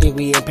 Don't think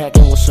we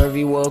impacting, we'll serve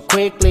you up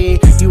quickly.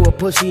 You a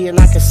pussy and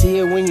I can see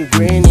it when you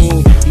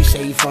grinning. You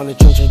say you from the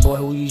trenches, boy,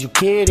 who you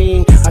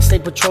kidding? I stay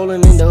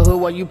patrolling in the hood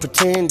while you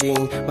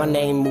pretending. My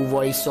name move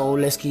away, so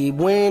let's keep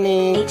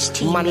winning.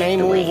 My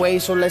name move away,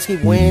 so let's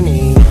keep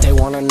winning. They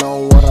wanna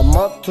know what I'm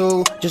up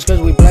to. Just cause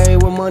we play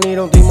with money,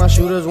 don't think my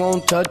shooters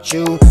won't touch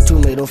you. 2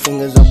 middle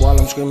fingers up while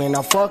I'm screaming,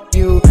 I'll fuck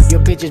you. Your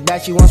bitch is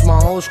back, she wants my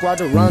whole squad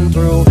to run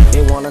through.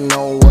 They wanna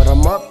know what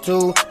I'm up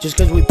to. Just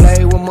cause we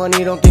play with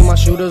money, don't think my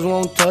shooters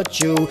won't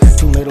touch you.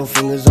 2 middle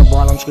fingers up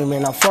while I'm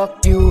screaming, I'll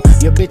fuck you.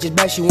 Your bitch is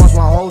back, she wants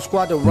my whole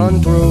squad to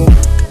run through.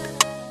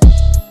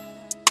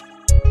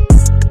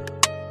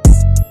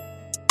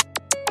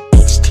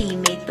 HT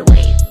made the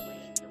wave.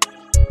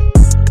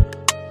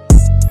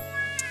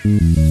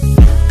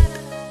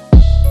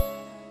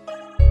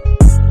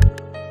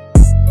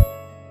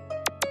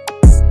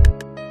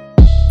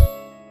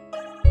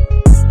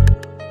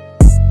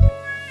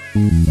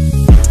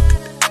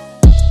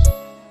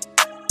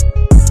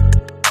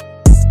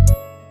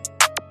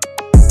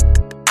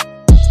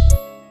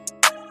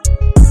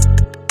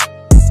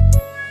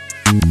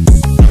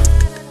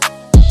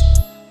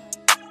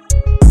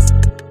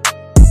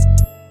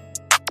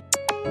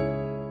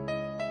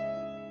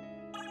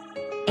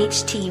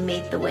 HT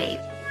made the wave.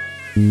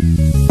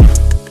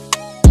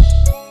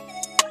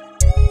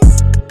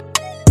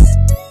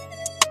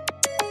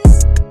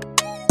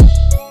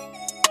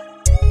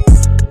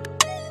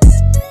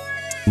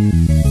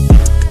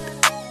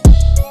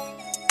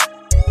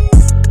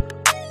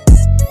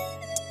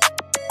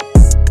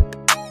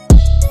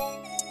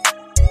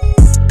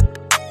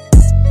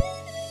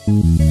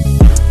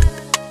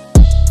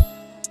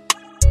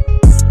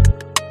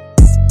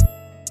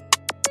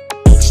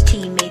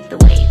 HT made the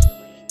wave.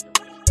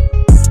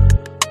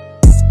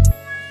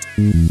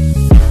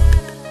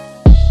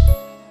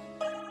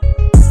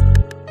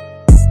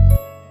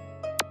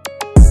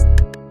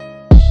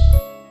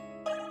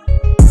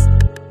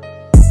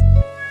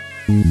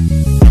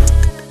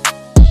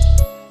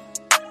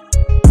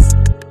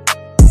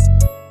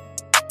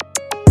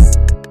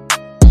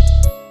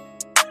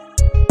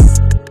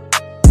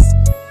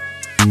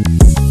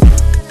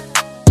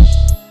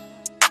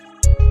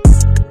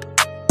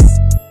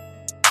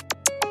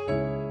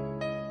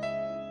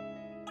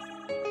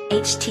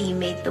 HT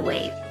made the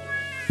wave.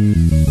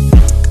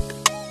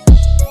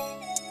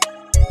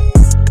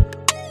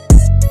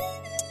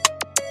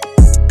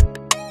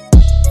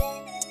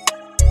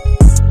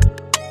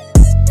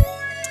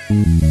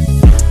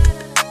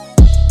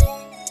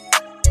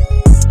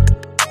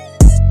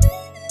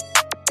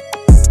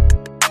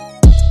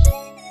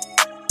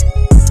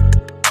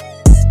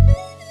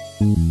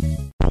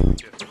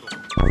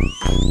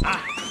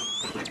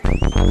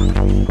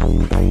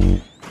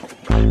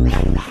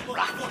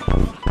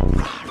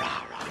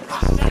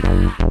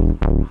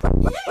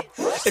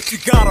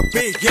 got a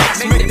big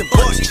ass, make the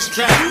bushes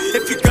clap.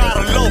 If you got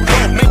a low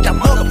blow, make that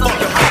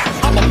motherfucker hot.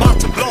 I'm about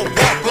to blow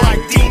up like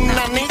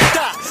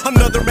Dinanita.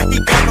 Another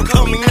Mexicano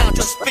coming out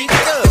to speak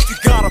up. If you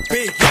got a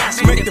big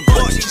ass, make the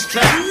bushes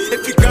clap.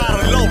 If you got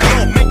a low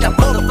blow, make that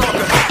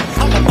motherfucker hot.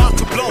 I'm about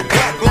to blow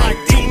up like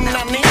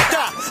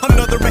Dinanita.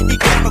 Another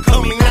Mexicano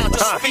coming out to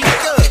speak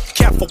up.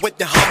 Careful with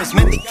the homies,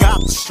 man, they got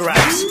the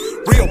straps.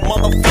 Real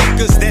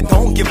motherfuckers that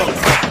don't give a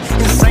crap.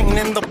 Insane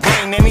in the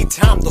brain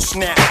anytime they'll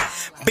snap.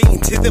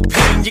 Being to the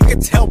pain, you can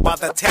tell by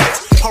the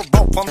text. Her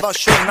rope on the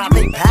show, now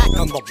they back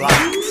on the block.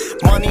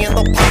 Money in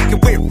the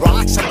pocket with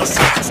rocks on the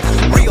sides.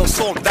 Real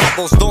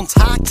soldados don't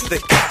talk to the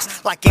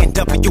cops. Like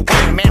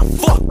NWA, man,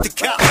 fuck the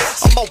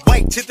cops. On my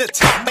way to the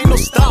top, ain't no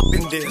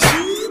stopping this.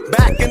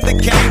 Back in the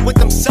game with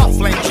them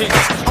Southland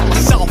jeans. I'm a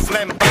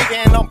Southland baby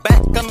and I'm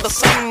back on the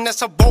scene.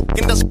 As I broke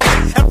in the spot,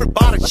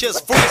 everybody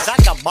just freeze. I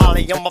got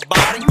Molly on my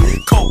body,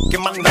 coke in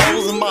my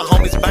nose, and my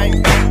homies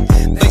bang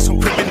bang. They some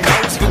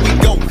criminals, here we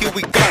go, here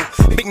we go.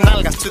 Big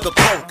nalgas to the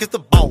pole, cause the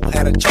boat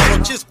had a cholo,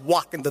 just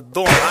walk in the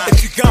door.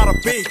 If you got a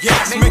big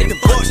ass, make the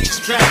bushes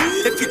clap.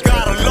 If you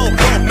got a low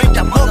blow, make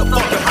that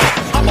motherfucker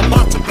hot. I'm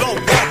about to blow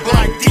up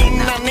like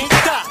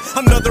Dinanita.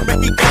 Another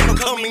Mexicano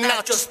coming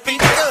out your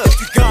speaker. If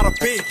you got a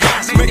big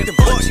ass, make the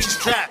bushes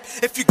clap.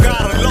 If you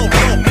got a low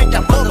blow, make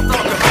that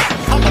motherfucker hot.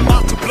 I'm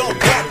about to blow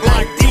up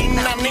like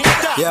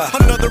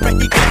Dinanita. Another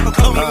Mexicano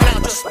coming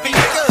out your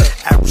speaker.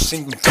 Every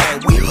single day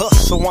we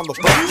hustle on the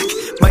block,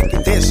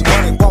 making this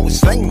money while we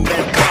slinging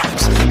that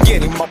rocks.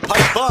 Getting my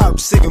paper,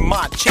 receiving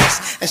my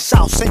checks, and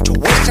South Central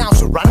West sounds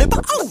surrounded by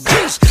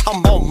OGs.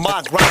 I'm on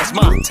my grind, it's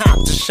my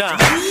time to shine.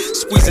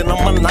 Squeezing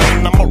on my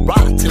line, I'ma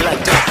ride till I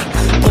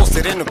die.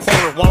 Posted in the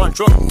corner while I'm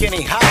drunk,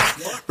 getting high.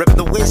 Rep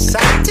the west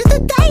side to the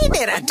day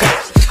that I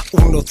die.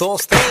 1, 2,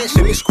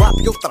 3, y scrap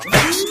y otra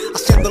vez.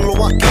 Haciéndolo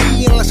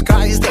aquí en las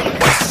calles del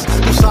West.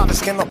 Tú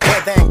sabes que no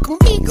pueden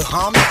conmigo,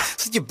 homie.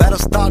 So you better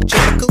start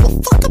chilling, cause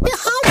the fuck up your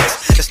homies.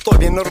 Estoy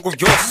bien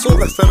orgulloso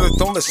de ser de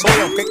donde soy,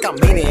 aunque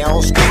camine a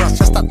oscuras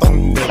hasta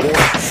donde voy.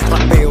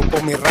 Rapeo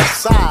por mi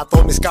raza,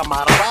 todos mis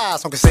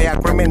camaradas. Aunque sea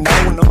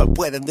criminal, no me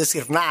pueden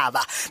decir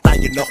nada. Now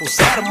you know who's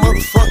that,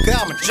 motherfucker,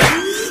 I'm a J.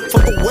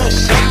 For the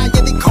west side,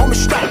 yeah, they call me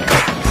strap.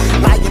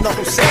 Now you know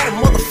who's that,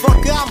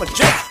 motherfucker, I'm a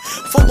J.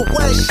 For the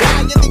west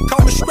side, yeah, they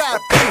call me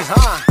strap,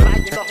 huh? Now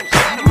you know who's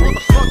that,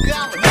 motherfucker,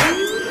 I'm a J.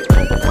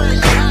 For the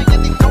west side, yeah,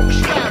 they call me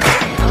strap, huh?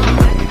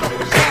 Now you know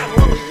who's that,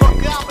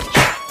 motherfucker, I'm a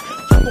J.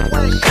 For the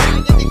west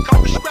side, yeah, they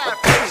call me strap,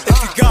 huh? If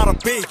you got a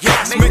big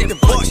ass, make the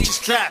bushes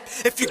clap.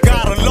 If you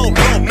got a low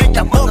blow, make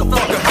that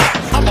motherfucker hot.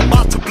 I'm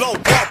about to blow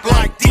up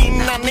like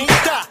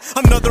Dinanita.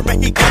 Another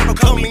Mexicano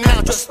coming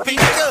out your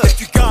speaker. If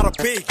you got a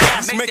big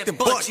ass, make the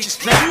bushes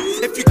clap.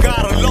 If you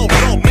got a low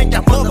blow, make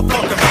that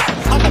motherfucker hot.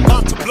 I'm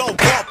about to blow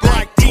up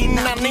like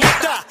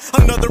Dinanita.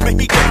 Another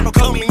Mexicano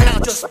coming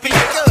out your speaker.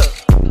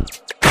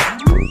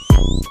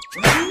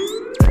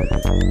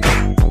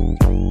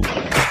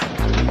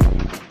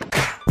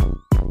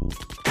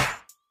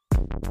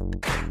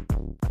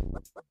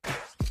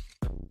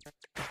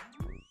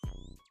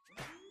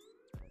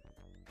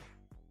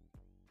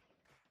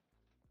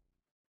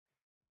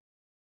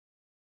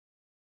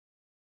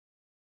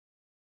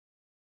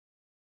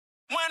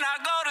 When I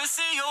go to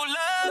see your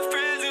love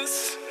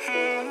presence,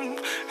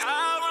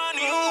 I run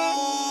you,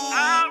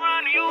 I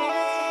run you.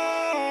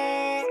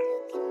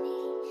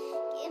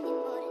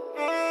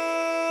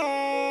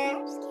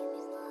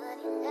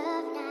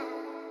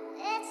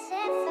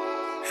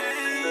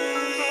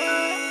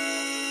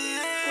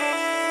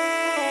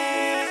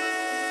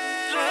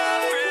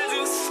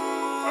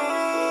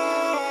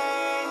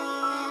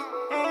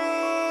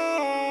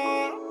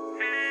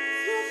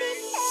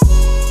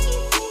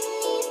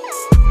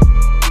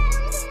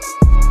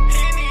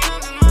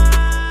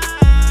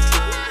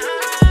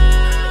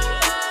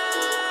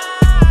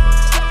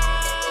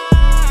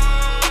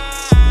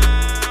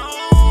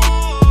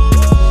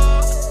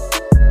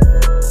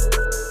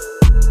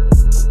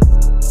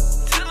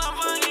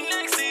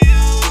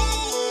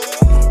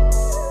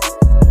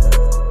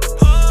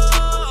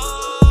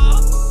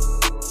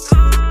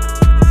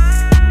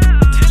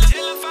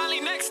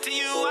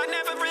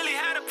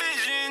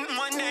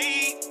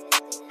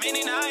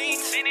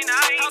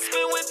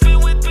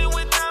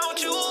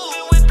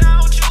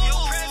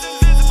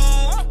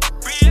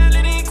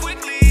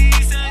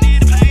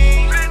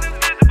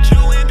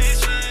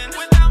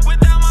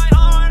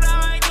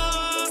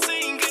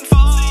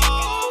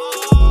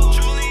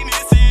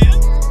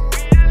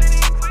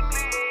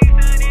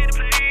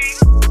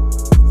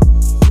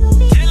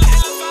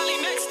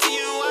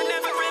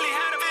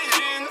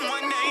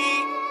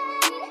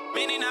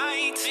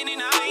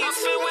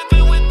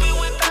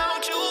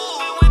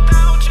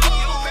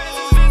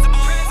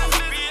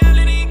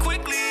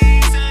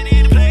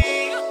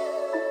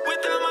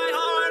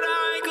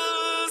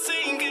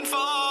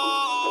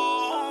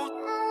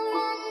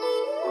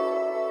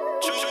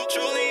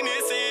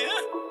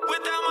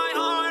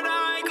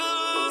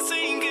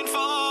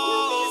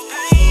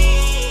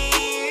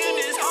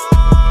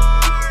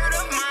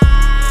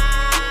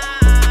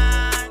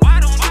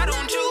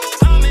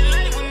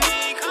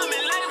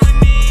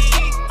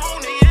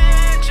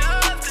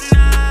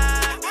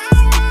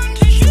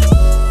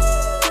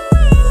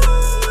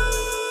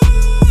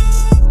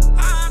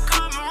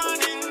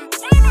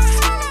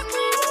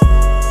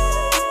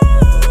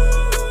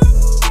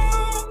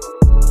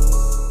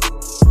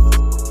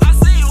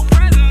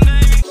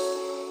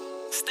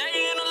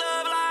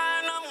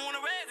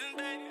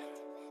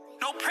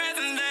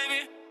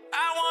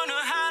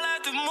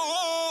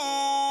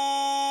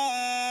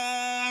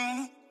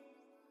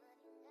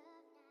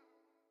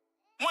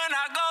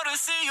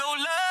 see your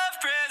love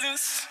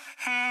presence.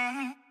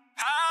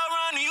 I'll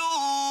run to you.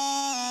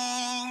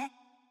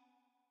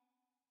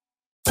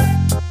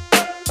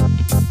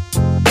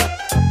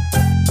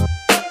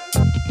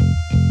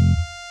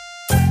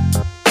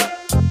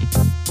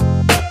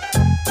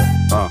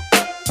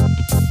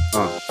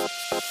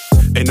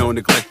 Ain't no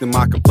neglecting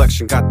my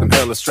complexion, got them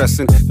hella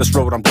stressing. This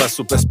road I'm blessed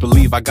with, best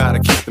believe I gotta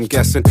keep them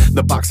guessing.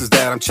 The boxes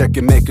that I'm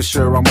checking, making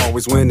sure I'm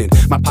always winning.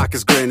 My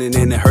pocket's grinning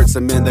and it hurts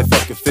them in their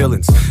fucking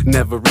feelings.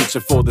 Never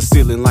reaching for the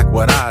ceiling like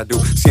what I do.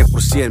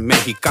 100%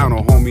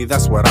 Mexicano, homie,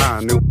 that's what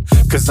I knew.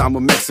 Cause I'm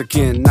a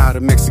Mexican, not a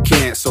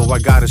Mexican. So I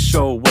gotta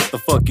show what the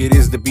fuck it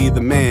is to be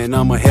the man.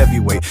 I'm a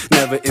heavyweight,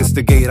 never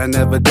instigate, I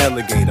never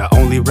delegate. I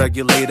only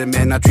regulate a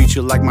man, I treat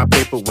you like my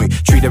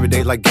paperweight. Treat every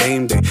day like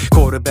game day,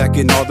 quarterback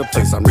in all the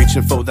place. I'm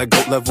reaching for that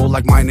GOAT level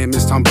like my name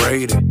is Tom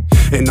Brady.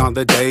 And on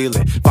the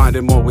daily,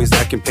 finding more ways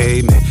that can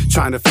pay me.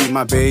 Trying to feed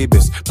my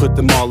babies, put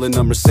them all in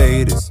a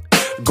Mercedes.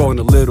 Going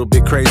a little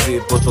bit crazy,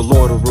 but the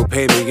Lord will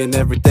repay me and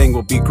everything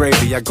will be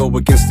gravy. I go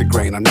against the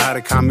grain. I'm not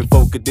a common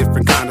folk, a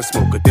different kind of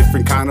smoke, a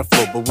different kind of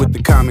flow, but with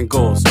the common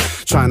goals.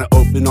 Trying to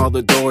open all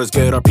the doors,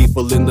 get our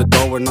people in the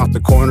door and off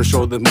the corner,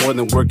 show them more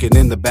than working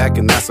in the back,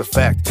 and that's a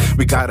fact.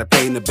 We gotta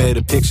paint a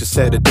better picture,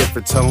 set a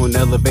different tone,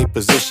 elevate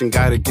position,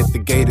 gotta get the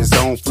gator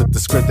zone, flip the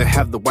script and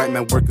have the white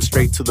man working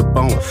straight to the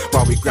bone.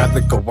 While we grab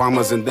the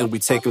Kawamas and then we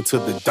take them to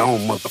the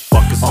dome,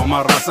 motherfuckers. All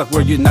my raza,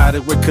 we're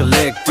united, we're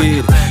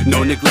collected.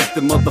 No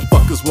neglected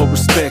motherfuckers will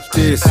respect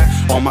this.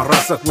 All my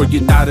raza, we're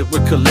united,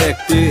 we're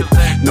collected.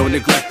 No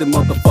neglected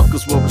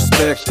motherfuckers will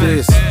respect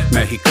this.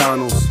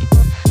 Mexicanos,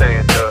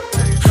 staying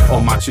dusty.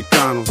 All my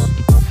Chicanos,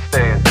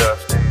 staying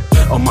dusty.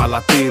 All my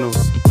Latinos,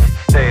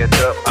 staying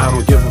dusty. I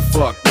don't give a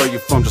fuck where you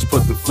from, just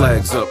put the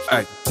flags up.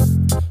 Ay.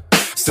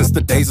 Since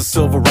the days of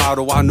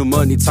Silverado, I knew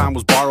money time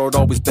was borrowed.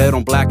 Always bet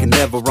on black and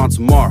never on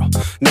tomorrow.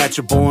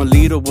 Natural born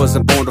leader,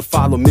 wasn't born to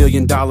follow. $1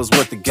 million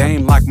worth of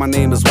game like my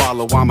name is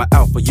Wallow. I'm a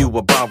alpha, you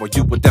a bravo,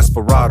 you a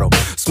desperado.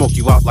 Smoke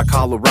you out like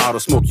Colorado,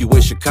 smoke you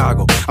in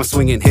Chicago. I'm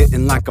swinging,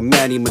 hitting like a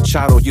Manny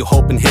Machado. You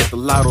hoping hit the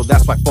lotto,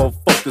 that's why folk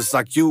fuckers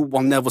like you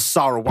will never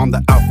sorrow. I'm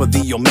the alpha,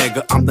 the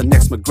omega, I'm the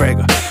next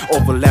McGregor.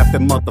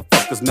 Overlapping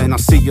motherfuckers, man, I'll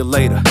see you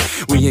later.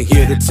 We ain't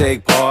here to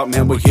take part,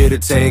 man, we're here to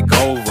take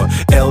over.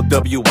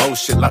 LWO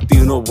shit,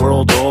 Latino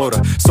world order.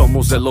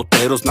 Somos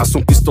eloteros, not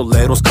some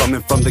pistoleros.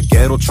 Coming from the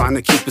ghetto, trying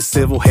to keep a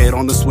civil head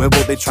on the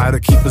swivel. They try to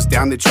keep us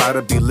down, they try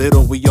to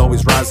belittle. We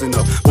always rising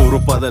up. Puro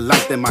pa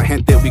delante, my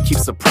gente, we keep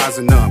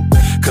surprising them.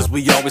 Cause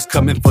we always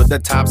coming for the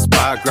top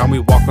spot. Ground we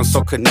walk on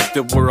so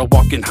connected, we're a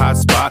walking hot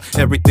spot.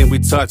 Everything we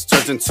touch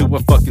turns into a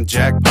fucking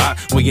jackpot.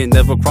 We ain't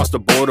never crossed the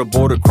border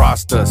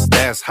crossed us,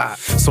 that's hot.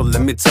 So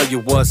let me tell you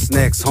what's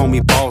next,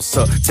 homie, boss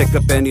up. Take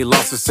up any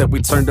losses, said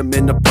we turned them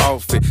into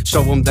profit.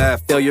 Show them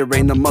that failure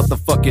ain't a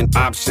motherfucking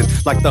option.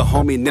 Like the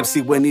homie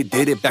Nipsey when he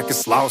did it back in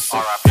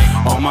Slauson.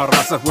 All my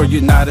raza, we're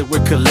united,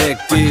 we're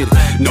collected.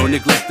 No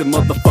neglected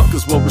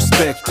motherfuckers will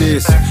respect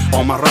this.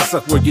 All my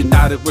raza, we're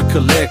united, we're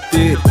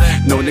collected.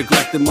 No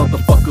neglected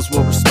motherfuckers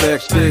will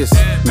respect this.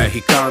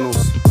 Mexicanos,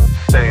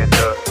 staying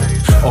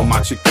dusty. All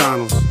my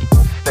Chicanos,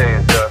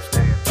 staying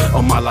dusty.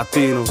 All my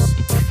Latinos,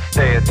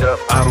 staying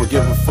dusty. I don't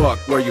give a fuck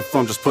where you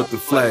from, just put the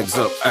flags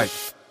up. Ay.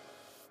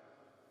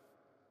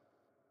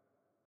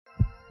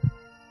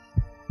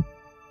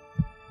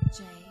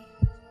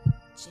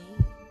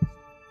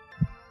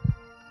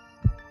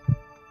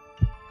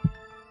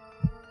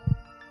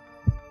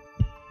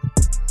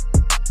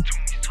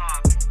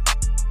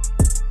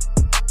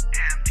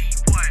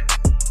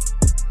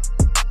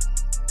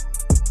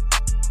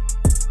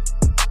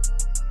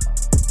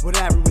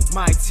 Whatever with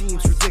my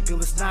team's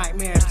ridiculous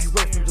nightmares.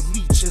 Beware from the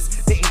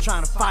leeches, they ain't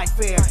trying to fight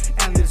fair.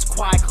 And it's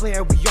quite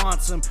clear we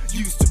on some.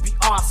 Used to be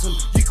awesome,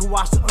 you can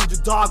watch the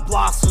underdog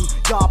blossom.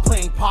 Y'all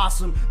playing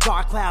possum,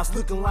 dark clouds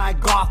looking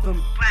like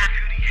Gotham. Black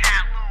hoodie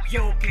hat,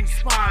 yo, can you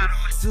spot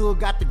it? Still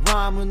got the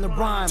grime in the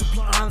rhyme. To be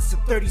honest,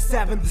 at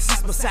 37, this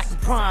is my second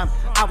prime.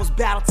 I was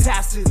battle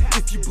tested,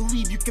 if you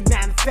believe you can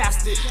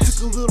manifest it.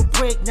 Took a little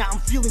break, now I'm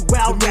feeling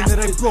well rested. The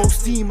minute I blow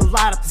steam and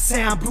light up the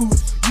sound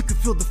booth, you can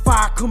feel the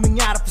fire coming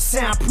out of the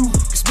soundproof.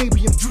 Cause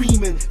maybe I'm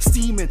dreaming,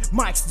 steaming,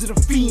 mics that I'm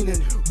fiending,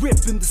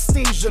 ripping the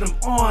stage that I'm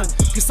on.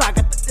 Cause I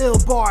got the ill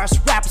bars,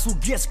 rappers will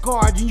get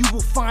scarred, and you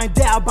will find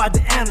out by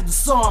the end of the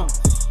song.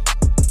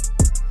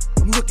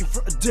 I'm looking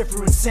for a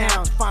different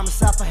sound. To find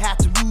myself, I had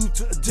to move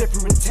to a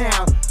different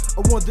town.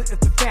 I wonder if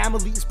the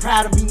family is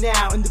proud of me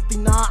now. And if they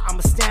not,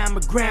 I'ma stand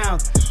my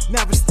ground.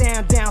 Never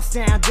stand down,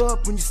 stand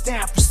up when you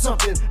stand for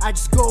something. I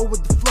just go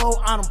with the flow,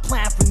 I don't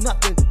plan for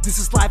nothing. This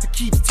is life, it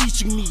keeps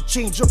teaching me.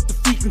 Change up the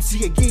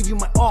frequency, I gave you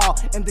my all,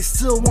 and they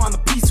still want a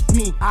piece of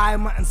me. I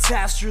am my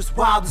ancestors'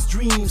 wildest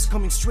dreams,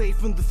 coming straight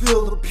from the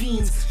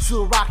Philippines.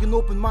 Still rocking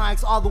open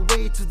mics all the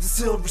way to the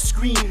silver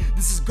screen.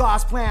 This is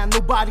God's plan,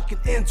 nobody can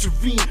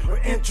intervene or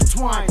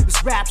intertwine.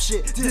 This rap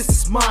shit, this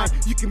is mine.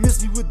 You can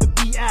miss me with the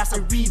BS, I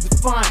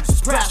redefine.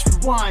 Scratch,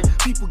 rewind,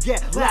 people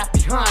get left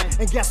behind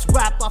and get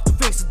swept off the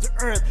face of the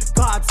earth.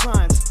 God's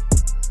signs.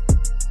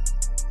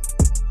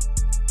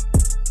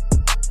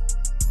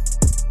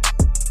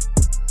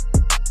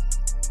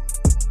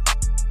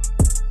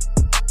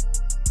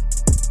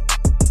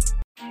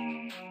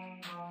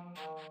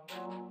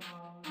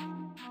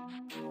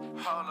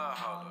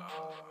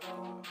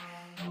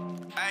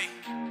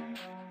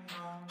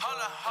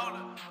 hold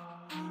up.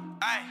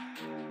 Ay,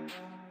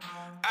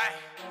 ay,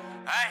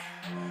 ay,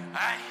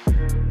 ay.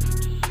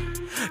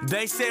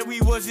 They said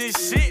we was this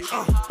shit.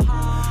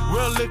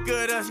 Well, look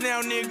at us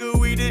now, nigga,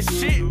 we this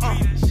shit.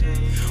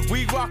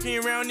 We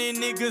walking around and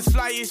niggas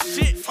fly as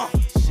shit.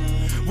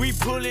 We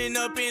pulling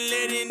up and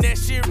letting that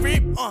shit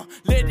rip.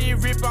 Let it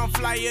rip, I'm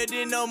flyer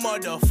than a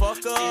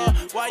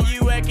motherfucker. Why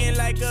you acting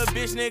like a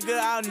bitch, nigga?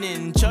 I'll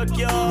ninchuck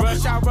ya.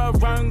 Rush hour,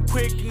 run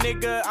quick,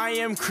 nigga. I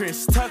am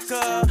Chris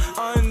Tucker.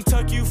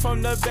 Untuck you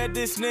from the bed,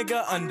 this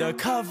nigga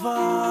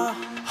undercover.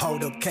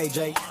 Hold up,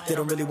 KJ. They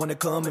don't really wanna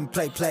come and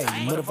play.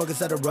 Motherfuckers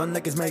gotta run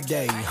like it's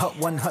Mayday. Hut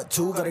 1, Hut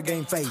 2, got a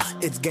game face.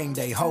 It's game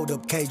day. Hold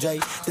up,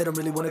 KJ. They don't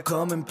really wanna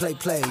come and play.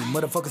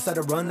 Motherfuckers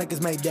gotta run like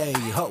it's Mayday.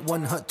 Hut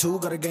 1, Hut 2,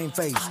 got a game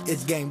face.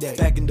 It's game day.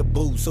 Back in the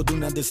booth, so do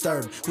not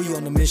disturb. We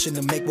on a mission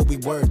to make what we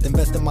worth.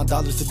 Investing my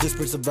dollars to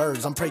disperse the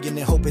verbs. I'm praying and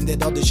hoping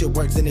that all this shit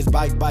works. And it's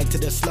bike to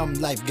the slum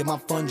life. Get my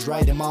funds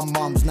right and my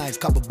mom's nice.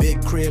 Cop a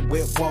big crib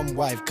with one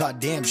wife.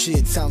 Goddamn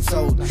shit, sounds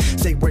so.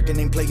 Stay working,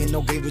 ain't playing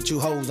no game with you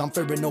hoes. I'm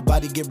fearing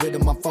nobody, get rid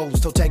of my foes.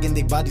 Toe tagging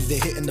their bodies, they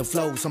hitting the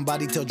flow.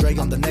 Somebody tell Dre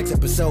on the next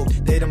episode.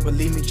 They don't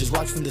believe me, just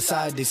watch from the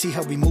side. They see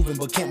how we moving,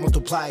 but can't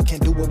multiply.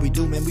 Can't do what we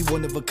do, man, we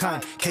one of a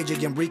kind.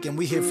 KJ and Reek, and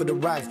we here for the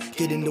rise.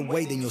 Get in the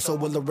way, then your soul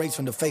will erase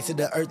from the face of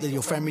the earth. Let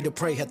your family to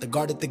pray. Have to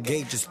guard at the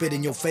gate, just spit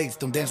in your face.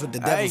 Don't dance with the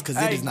devils, cause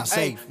it is not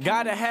safe.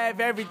 Gotta have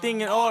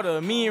everything in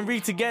order. Me and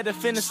Reek together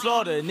finna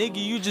slaughter.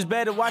 Nigga, you just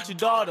better watch your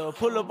daughter.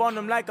 Pull up on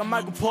them like a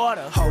Michael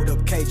Porter. Hold up,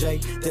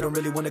 KJ. They don't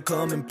really wanna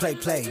come and play.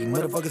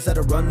 Motherfuckers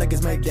gotta run like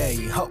it's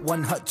Mayday. Hut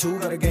 1, Hut 2,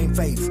 got a game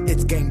face.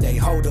 It's game day.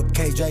 Hold up,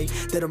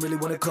 KJ. They don't really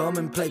wanna come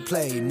and play.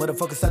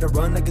 Motherfuckers gotta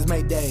run like it's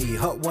Mayday.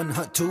 Hut 1,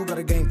 Hut 2, got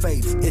a game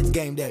face. It's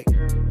game day.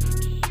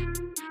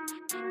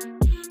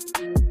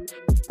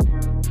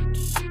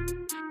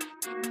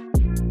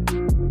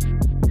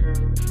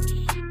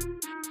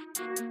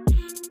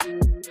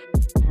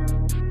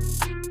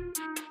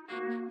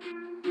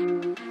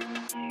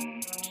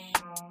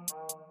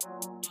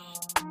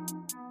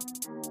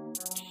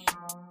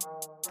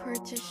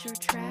 Purchase your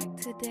track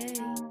today.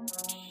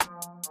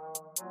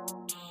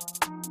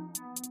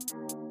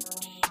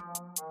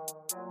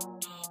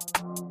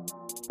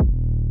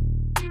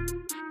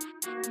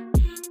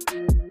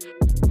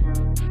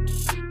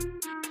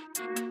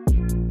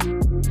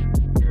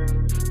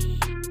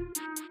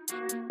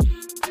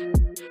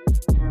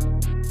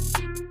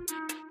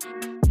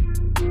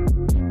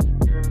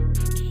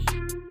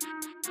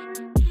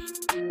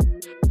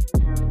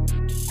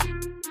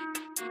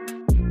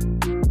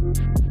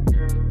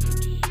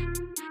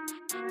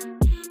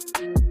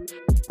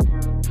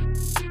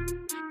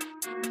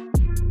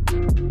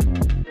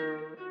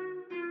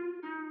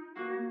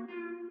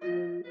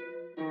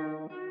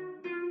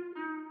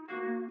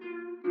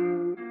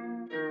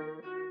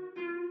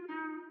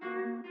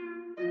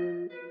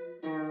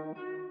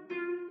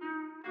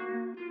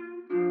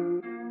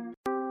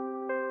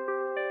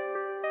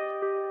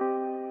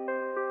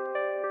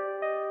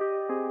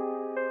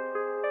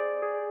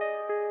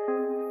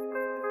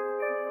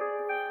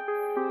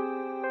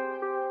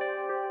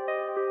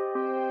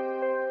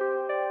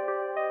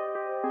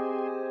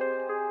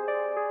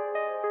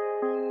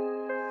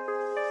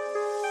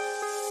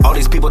 All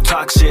these people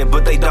talk shit,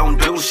 but they don't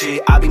do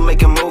shit. I be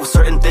making moves,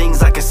 certain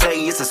things I can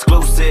say it's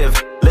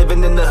exclusive.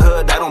 Living in the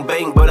hood, I don't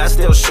bang, but I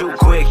still shoot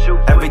quick.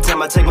 Every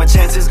time I take my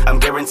chances, I'm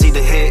guaranteed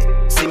to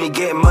hit. See me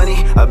getting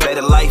money, a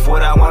better life,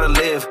 what I wanna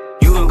live.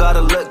 You don't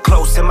gotta look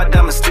close, and my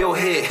diamonds still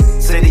hit.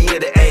 City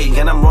of the A,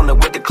 and I'm rolling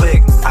with the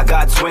click. I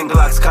got twin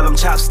Glocks, call them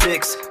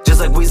chopsticks.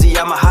 Just like Weezy,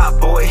 I'm a hot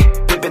boy.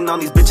 Dipping on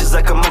these bitches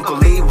like I'm Uncle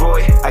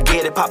Leroy. I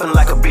get it poppin'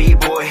 like a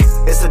B-boy.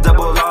 It's a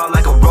double R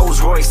like a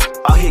Rolls Royce.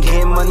 Out here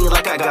getting money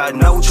like I got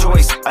no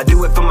choice. I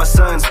do it for my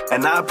sons,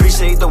 and I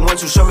appreciate the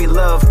ones who show me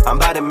love. I'm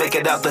about to make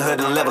it out the hood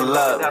and level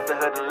up.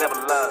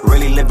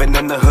 Really living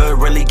in the hood,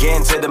 really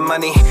getting to the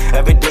money.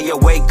 Every day I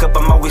wake up,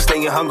 I'm always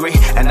staying hungry.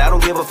 And I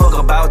don't give a fuck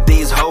about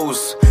these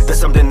hoes. That's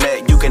something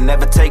that you can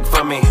never take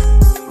from me.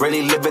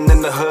 Really living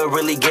in the hood,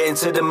 really getting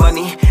to the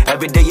money.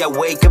 Every day I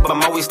wake up,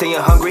 I'm always staying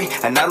hungry.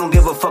 And I don't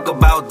give a fuck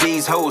about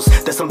these hoes.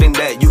 That's something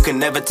that you can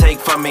never take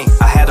from me.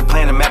 I had a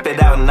plan to map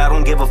it out, and I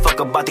don't give a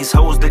fuck about these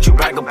hoes that you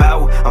brag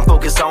about. I'm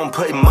focused on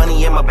putting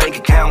money in my bank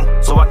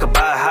account so I could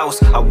buy a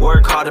house. I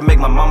work hard to make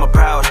my mama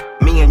proud.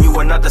 Me and you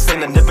are not the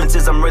same, the difference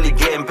is I'm really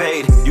getting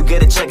paid. You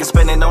get a check and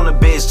spend it on a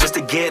bitch just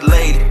to get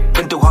laid.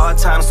 Been through hard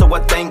times, so I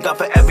thank God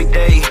for every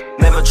day.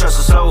 Never trust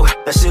a soul,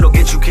 that shit'll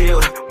get you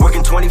killed.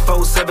 Working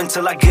 24/7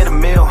 till I get a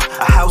meal.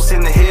 A house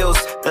in the hills,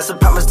 that's a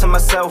promise to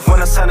myself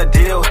when I sign a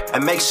deal.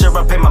 And make sure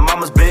I pay my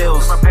mama's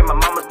bills.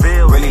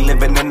 Really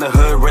living in the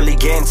hood, really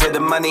getting to the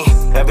money.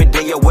 Every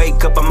day I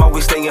wake up, I'm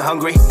always staying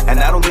hungry. And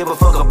I don't give a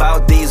fuck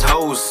about these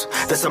hoes.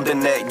 That's something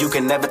that you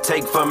can never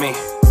take from me.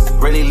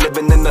 Really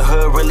living in the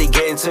hood, really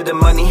getting to the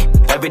money.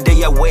 Every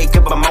day I wake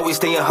up, I'm always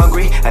staying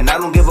hungry. And I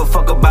don't give a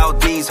fuck about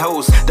these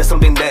hoes. That's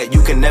something that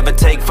you can never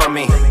take from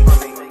me.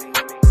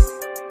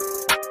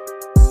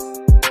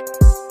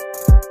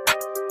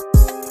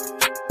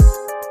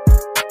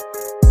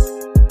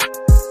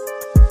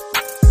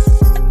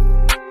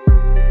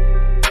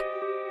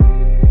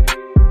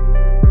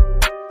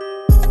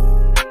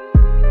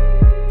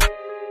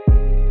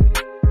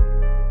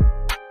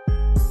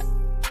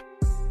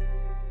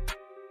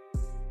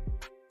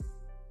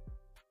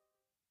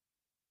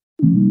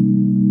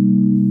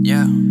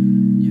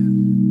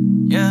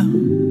 Yeah.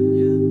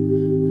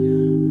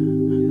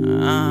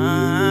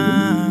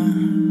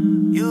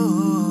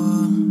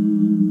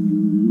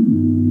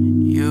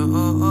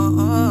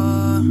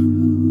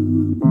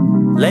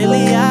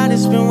 Lately I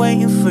just been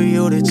waiting for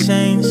you to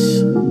change.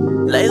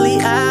 Lately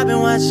I've been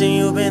watching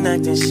you been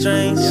acting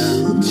strange.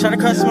 Tryna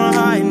cross my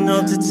heart and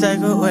hope to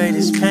take away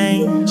this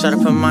pain.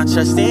 Tryna put my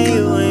trust in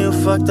you and you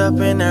fucked up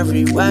in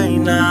every way.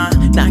 Nah,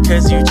 not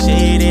cause you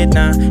cheated,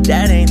 nah,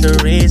 that ain't the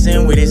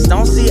reason. We just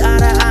don't see eye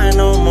to eye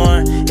no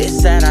more. It's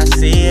sad I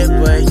see it,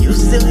 but you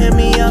still hit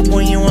me up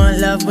when you want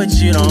love but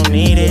you don't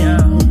need it.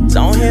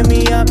 Don't hit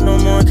me up no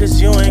more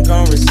cause you ain't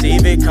gon'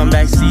 receive it. Come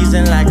back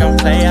season like I'm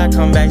play, I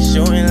come back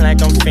shooting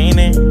like I'm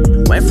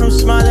fiending. Went from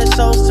smaller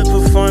shows to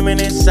performing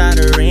inside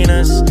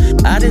arenas.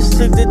 I just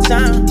took the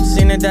time,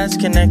 seen that that's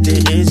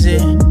connected easy.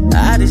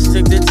 I just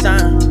took the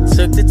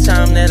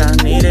time that I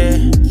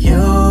needed.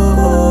 You,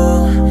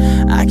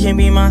 I can't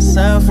be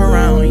myself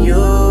around you.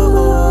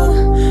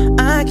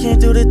 I can't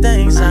do the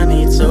things I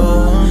need to.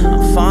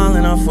 I'm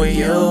falling off with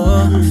you.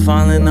 I'm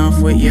falling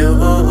off with you.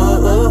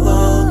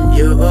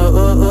 You,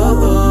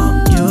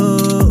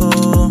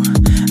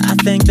 I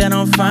think that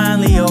I'm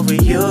finally over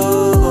you.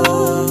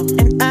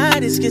 And I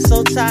just get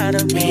so tired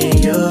of being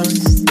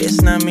used.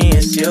 It's not me,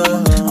 it's you.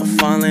 I'm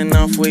falling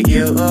off with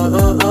you.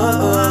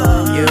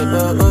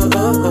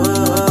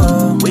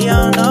 We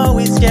all know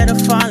we scared to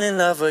fall in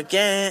love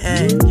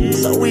again.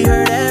 So we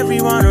hurt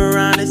everyone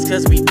around us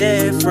cause we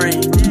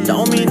different.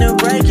 Don't mean to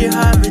break your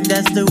heart, but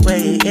that's the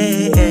way it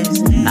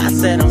is. I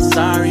said I'm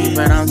sorry,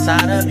 but I'm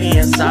tired of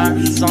being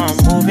sorry, so I'm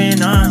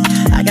moving on.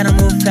 I gotta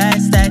move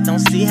past that, don't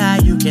see how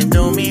you can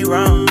do me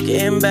wrong.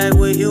 Getting back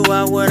with you,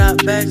 why would I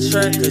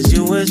backtrack? Cause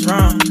you was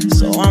wrong.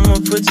 So I'ma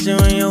put you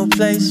in your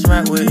place,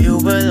 right where you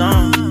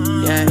belong.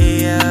 Yeah,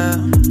 yeah.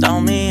 Throw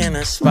me in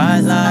the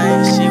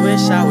spotlight. She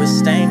wish I would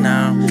stay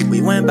now. We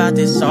went about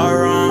this all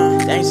wrong.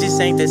 Things just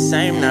ain't the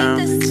same now.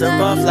 Took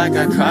off like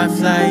a car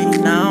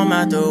flight. Now I'm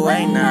out the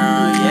way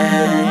now,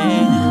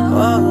 yeah.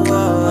 Oh, oh,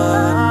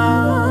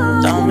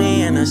 oh. Throw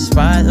me in the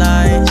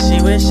spotlight. She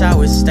wish I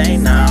would stay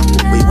now.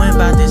 We went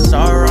about this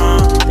all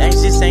wrong.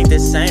 Things just ain't the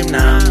same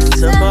now.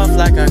 Took off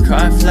like a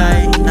car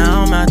flight.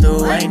 Now I'm out the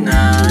way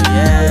now,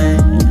 yeah.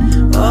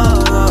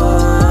 Oh, oh,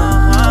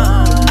 oh.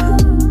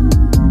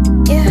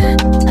 Yeah,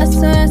 I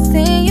swear I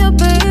seen you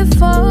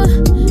before.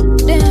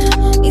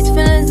 Damn, these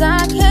feelings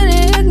I can't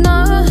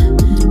ignore.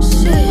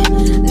 Shit,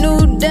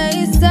 new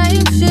day,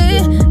 same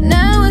shit.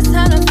 Now it's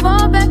time to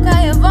fall back.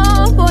 I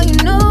evolved, boy, you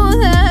know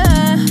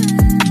that.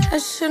 I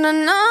should've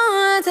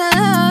known to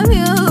love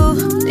you.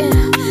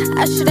 Damn, I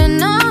should've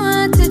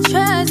known to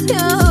trust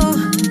you.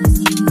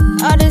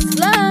 All this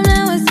love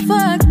now is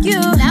fuck you.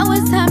 Now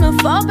it's time to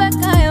fall back.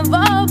 I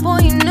evolved, boy,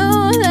 you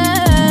know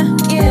that.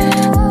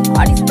 Yeah,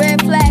 all these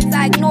red flags,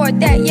 I ignored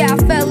that. Yeah, I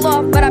fell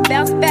off, but I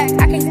bounced back.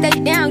 I can't stay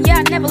down, yeah,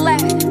 I never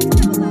lack.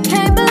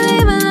 Can't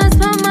believe I lost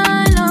my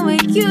mind on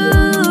with you.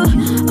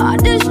 All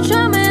this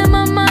trauma in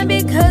my mind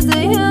because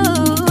of you.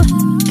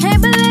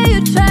 Can't believe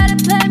you tried to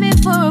play me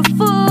for a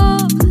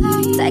fool.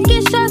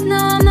 Taking shots,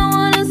 now I'm the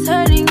one that's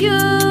hurting you.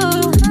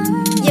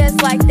 Yeah,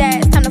 it's like that,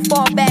 it's time to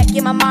fall back.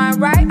 Get my mind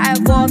right, I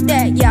evolved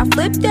that. Yeah, I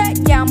flipped that,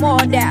 yeah, I'm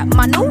all that.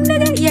 My new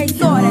nigga, yeah, he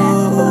saw that.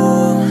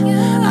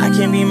 I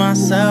can't be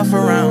myself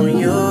around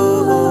you.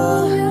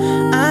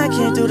 I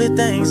can't do the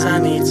things I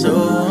need to.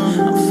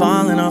 I'm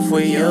falling off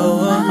with you.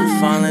 I'm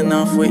falling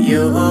off with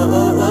you.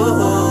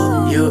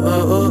 You,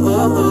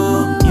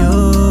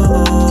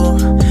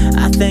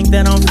 I think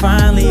that I'm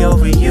finally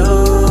over you.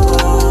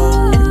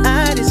 And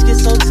I just get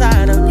so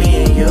tired of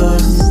being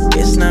used.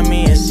 It's not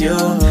me, it's you.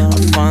 I'm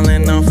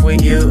falling off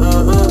with you.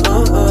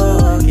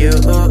 You.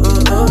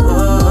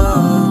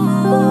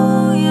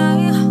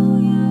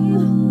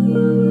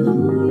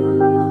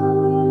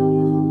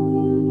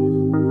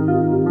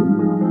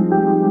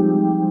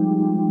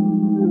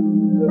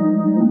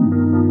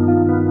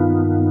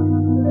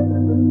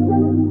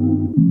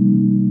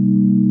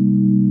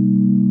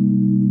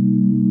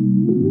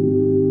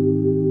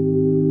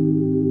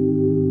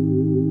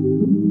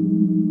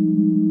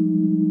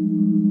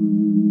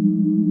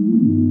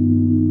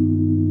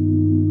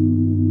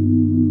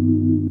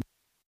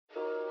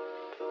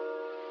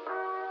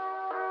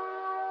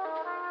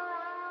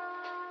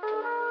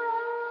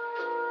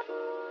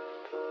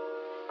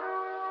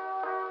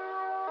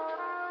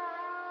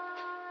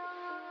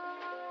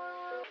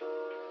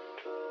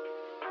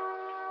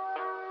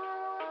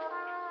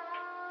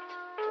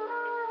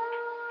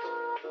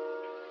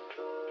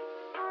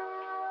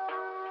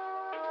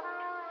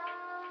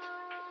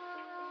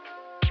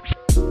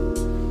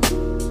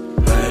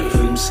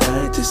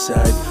 Side to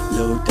side,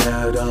 low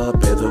down all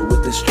better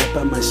with the strap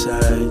on my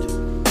side.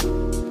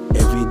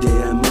 Every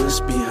day I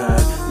must be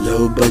high,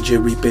 low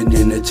budget reaping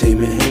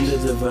entertainment, handle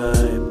the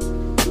vibe.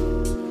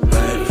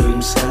 Ride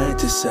from side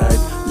to side,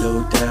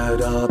 low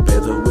down all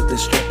better with the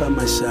strap on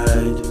my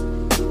side.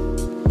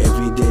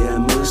 Every day I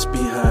must be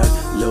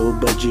high, low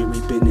budget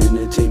reaping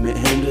entertainment,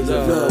 handle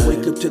the vibe.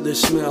 Wake up to the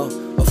smell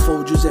of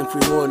Folgers and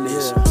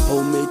frijoles,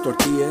 homemade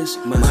tortillas.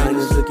 My mind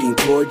is looking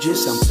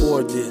gorgeous, I'm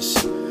for this.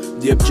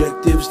 The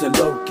objective's the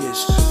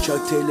locust.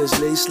 Chuck Taylor's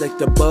lace like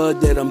the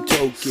bud that I'm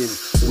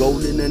toking.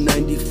 Rolling a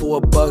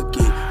 94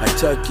 bucket, I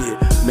tuck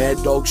it.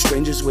 Mad dog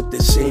strangers with the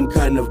same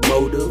kind of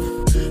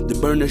motive. The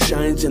burner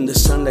shines in the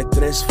sun like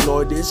Tres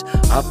Flores.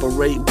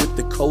 Operate with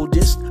the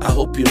coldest, I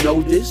hope you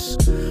know this.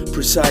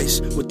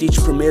 Precise with each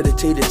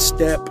premeditated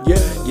step.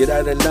 Get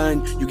out of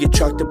line, you get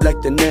chalked up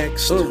like the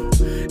next.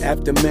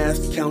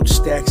 Aftermath, count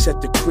stacks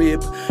at the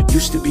crib.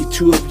 Used to be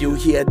two of you,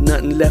 he had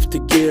nothing left to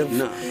give.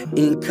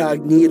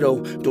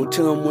 Incognito, don't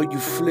tell him where you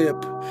flip.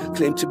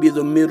 Claim to be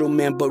the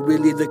middleman, but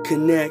really the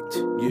connect.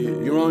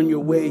 You're on your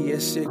way,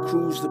 yes, it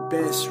cruise the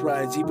best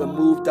rides. Even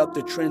moved out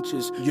the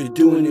trenches, you're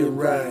doing it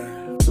right.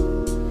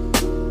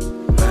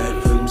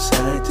 Ride from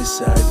side to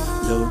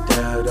side, low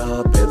doubt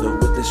all pedal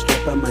with the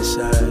strap on my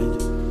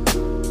side.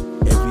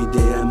 Every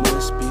day I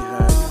must be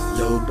high,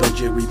 low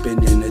budget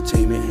reaping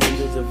entertainment,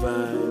 handle the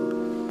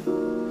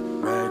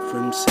vibe. Ride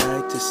from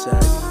side to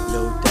side,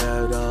 low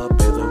doubt all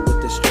pedal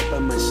with the strap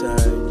on my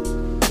side.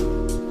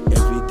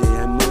 Every day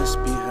I must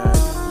be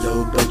high,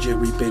 low budget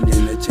reaping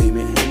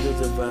entertainment, handle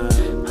the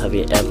vibe. Have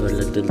you ever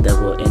looked the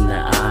devil in the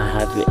eye?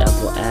 Have you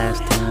ever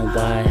asked him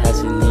why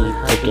hasn't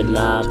he taken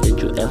alive? Did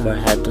you ever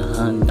have to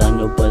hunt down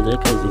your brother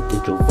cause he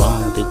did you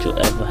wrong? Did you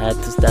ever have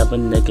to stab a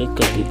nigga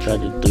cause he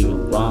tried to do you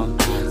wrong?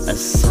 I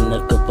seen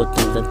a couple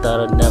things I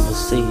thought I'd never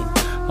see.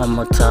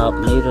 Mama taught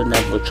me to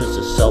never trust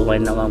a soul. Right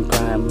now I'm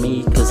crying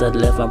me cause I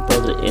left my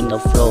brother in the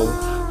flow,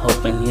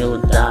 hoping he'll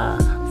die.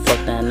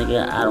 Fuck that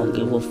nigga, I don't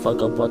give a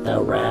fuck about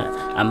that rap.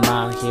 I'm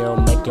out here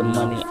making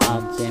money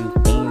off them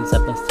things.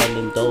 I've been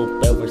selling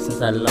dope ever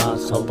since I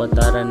lost hope. I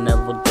thought I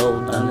never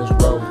go down this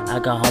road. I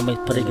got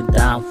homies putting it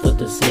down for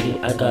the city.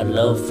 I got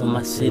love for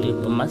my city,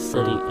 but my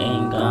city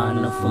ain't got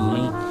enough for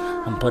me.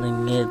 I'm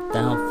putting it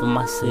down for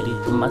my city,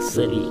 but my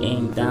city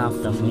ain't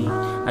down for me.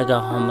 I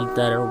got homies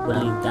that are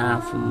really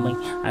down for me.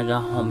 I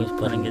got homies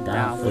putting it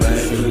down for the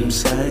city. From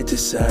side to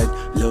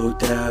side, low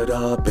doubt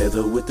all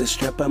better with the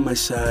strap on my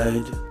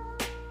side.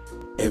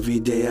 Every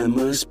day I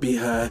must be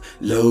high,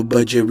 low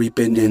budget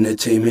reaping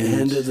entertainment,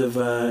 handle the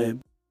vibe.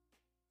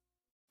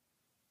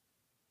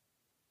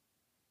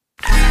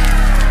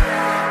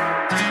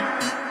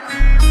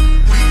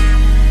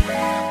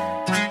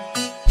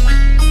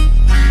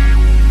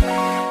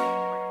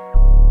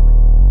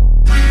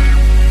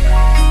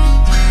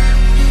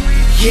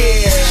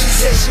 Yeah, she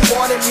said she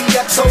wanted me,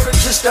 I told her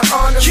just to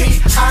honor me.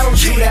 I don't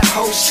do that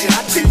whole shit,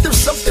 I think there's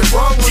something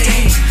wrong with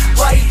me.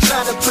 Why you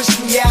trying to push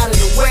me out of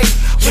the way?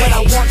 When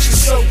I want you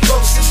so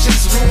close, it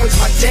just ruins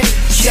my day.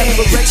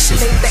 Separation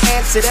ain't the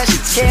answer, that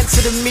shit's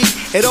cancer to me.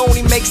 It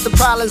only makes the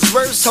problems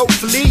worse,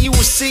 hopefully you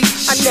will see.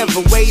 I never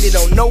waited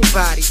on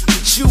nobody,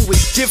 but you was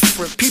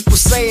different. People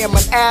say I'm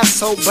an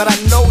asshole, but I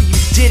know you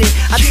didn't.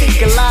 I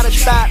think a lot of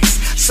thoughts,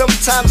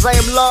 sometimes I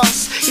am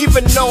lost.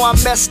 Even though I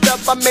messed up,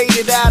 I made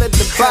it out of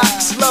the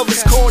box. Love is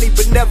corny,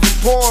 but never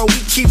boring,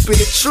 we keeping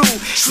it true.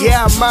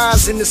 Yeah, our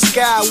minds in the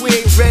sky, we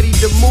ain't ready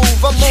to move.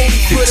 I'm only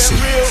for the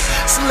real,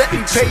 so let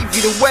me pave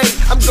you the way.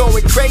 I'm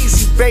going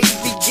crazy, baby,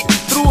 getting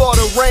through all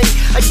the rain.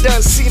 I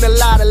done seen a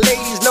lot of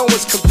ladies, no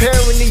one's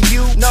comparing to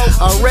you. No,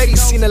 already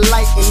seen a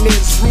light and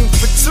there's room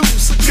for two.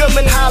 So come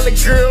and holler,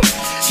 girl.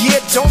 Yeah,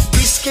 don't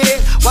be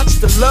scared.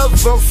 Watch the love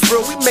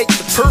unfurl, we make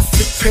the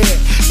perfect pair.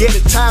 Yeah,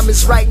 the time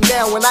is right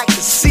now and I can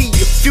see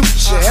your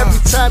future.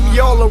 Every time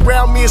y'all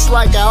around me, it's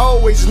like I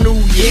always knew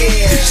you.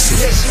 Yeah, she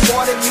said she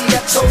wanted me, I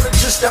told her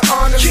just to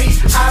honor me.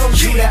 I don't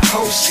do that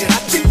whole shit, I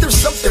think there's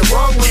something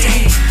wrong with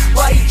me.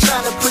 Why you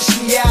trying to push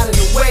me out of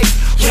the way?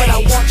 When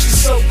I want you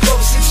so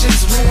close, it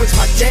just ruins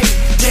my day.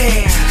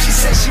 Damn, she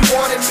said she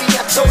wanted me,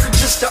 I told her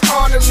just to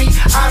honor me.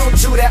 I don't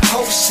do that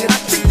whole shit, I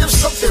think there's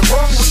something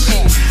wrong with me.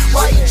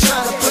 Why you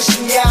trying to push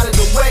me out of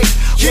the way?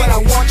 When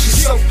I want you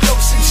so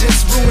close, it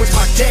just ruins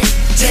my day.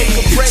 Take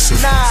a break,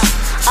 nah,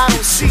 I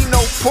don't see no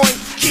point.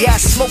 Yeah, I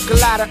smoke a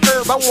lot of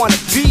herb, I wanna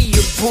be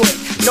your boy.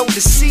 No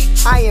deceit,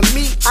 I am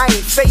me, I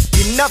ain't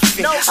faking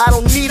nothing. I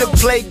don't need to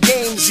play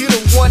games, you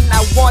the one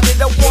I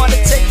wanted. I wanna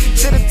take you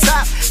to the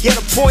top, yeah,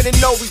 the point of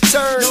no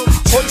return.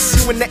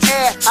 Hoist you in the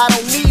air, I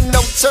don't need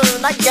no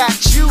turn. I got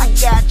you,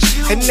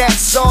 and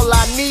that's all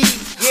I need.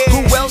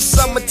 Who else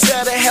I'ma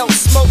tell to help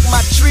smoke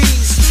my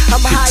trees? I'm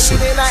higher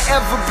than I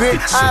ever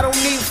been, I don't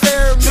need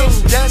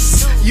theremin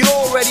dust. You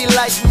already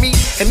like me,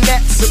 and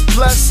that's a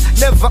plus.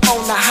 Never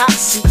on the hot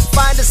seat,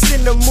 find us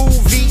in a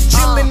movie,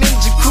 chillin' in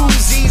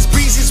jacuzzis,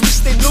 breezes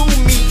wish they knew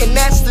me, and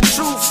that's the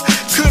truth.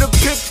 Could've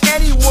picked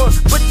anyone,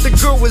 but the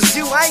girl was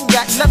you. I ain't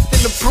got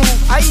nothing to prove,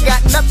 I ain't got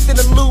nothing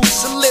to lose,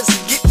 so let's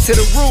get to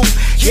the room.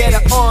 Yeah,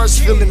 the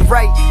R's feeling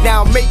right,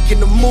 now I'm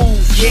making the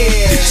move. Yeah,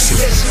 she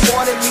said she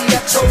wanted me,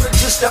 I told her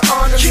just to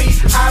honor me.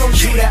 I don't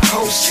do that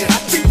whole shit, I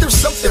think there's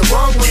something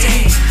wrong with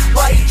me.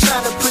 Why you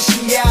trying to push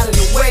me out of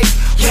the way?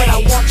 When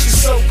I want you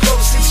so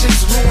close, it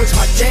just ruins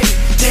my day.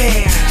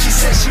 Damn, she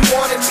said she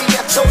wanted me,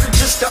 I told her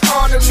just to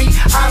honor me.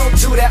 I don't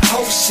do that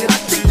whole shit, I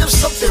think there's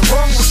something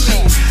wrong with me.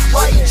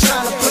 Why you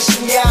trying to push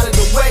me out of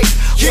the way?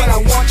 When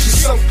I want you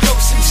so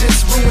close, it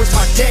just ruins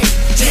my day.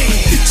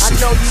 Damn, I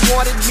know you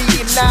wanted me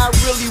and I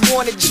really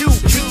wanted you.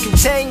 We can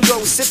tango,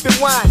 sip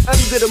sipping wine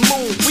under the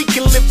moon. We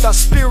can lift our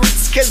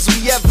spirits cause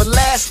we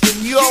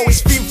everlasting. You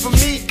always feel for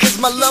me cause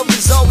my love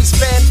is always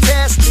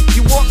fantastic.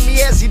 You want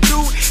me as you do,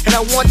 and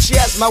I want you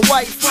as my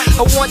wife.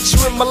 I want you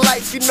in my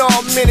life, you know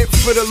I'm in it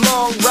for the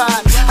long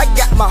ride. I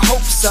got my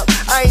hopes up,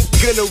 I ain't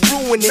gonna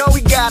ruin it.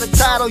 We got a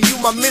title, you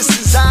my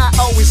missus, I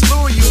always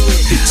lure you in.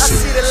 I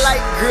see the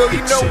light, girl,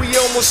 you know we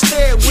almost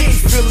there. We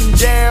ain't feeling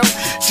down,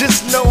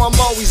 just know I'm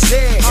always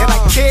there, and I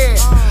care.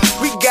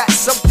 We got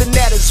something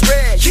that is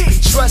rare, you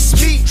can trust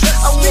me.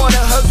 I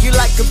wanna hug you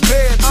like a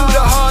bear. Through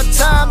the hard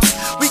times,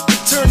 we can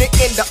turn it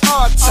into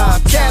our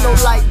time.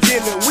 Candlelight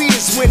dinner, we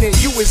is winning,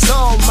 you is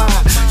all mine.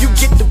 You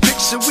get the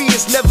picture, we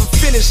is never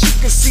finished. You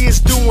can see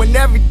us doing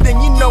everything,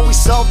 you know we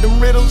solve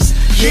them riddles.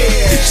 Yeah,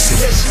 she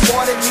said she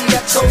wanted me, I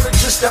told her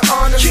just to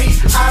honor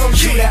me. I don't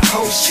do that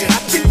whole shit, I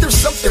think there's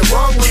something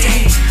wrong with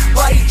me.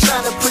 Why you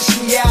trying to push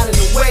me out of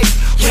the way?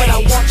 When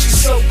I want you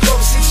so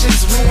close, it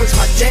just ruins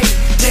my day.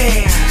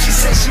 Damn, she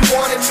said she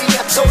wanted me,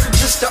 I told her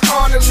just to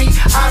honor me.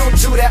 I don't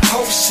do that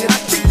whole shit, I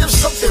think there's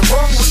something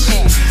wrong with me.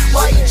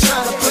 Why you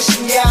trying to push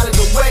me out of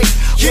the way?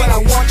 When I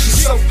want you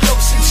so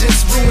close, it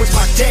just ruins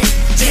my day.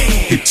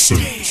 Damn. Hit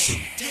service,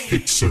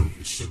 hit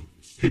service,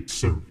 hit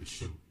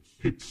service,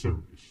 hit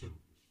service,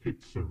 hit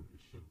service.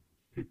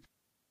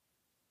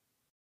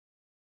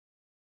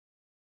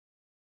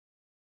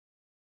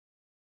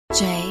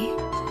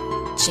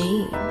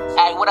 J.G.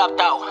 Hey, what up,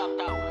 though?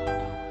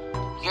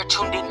 You're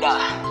tuned in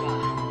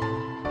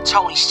to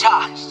Tony's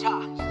Talk,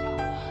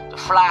 the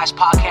flyest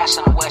podcast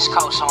on the West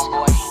Coast,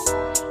 homeboy.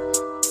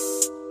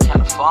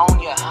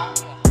 California.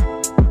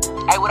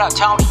 Hey, what up,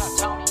 Tony?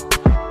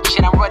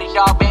 Shit, I'm ready,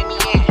 dog, bang me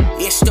in.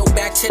 It's still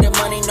back to the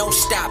money, no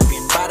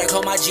stopping. About to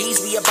call my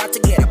G's, we about to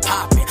get it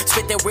poppin'.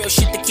 Spit that real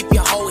shit to keep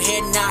your whole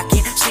head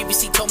knocking.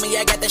 CBC told me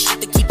I got that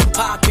shit to keep it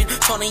poppin'.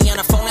 Tony on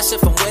the phone, that's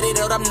if I'm with it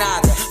or I'm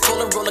not.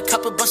 Pull and roll a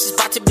couple bunches,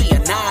 about to be a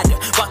nada.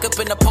 Walk up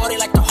in the party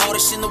like the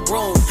hardest in the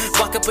room.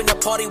 Walk up in the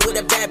party with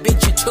a bad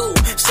bitch or two.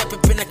 Step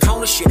up in the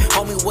corner, shit,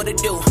 homie, what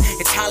it do?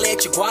 It's holla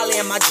at your guale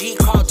and my G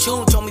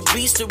cartoon. Told me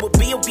Beast will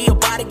be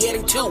about to get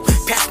him too.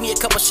 Pass me a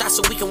couple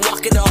shots so we can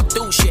walk it all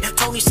through shit.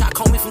 Tony's Talk,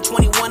 homie, from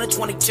 21 to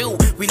 22.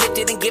 We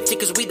lifted and gifted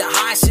cause we the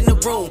highest in the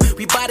room.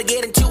 We about to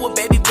get into it,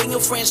 baby, bring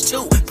your friends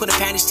too. Put the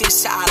panties to the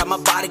side, I'm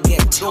about to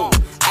get into it.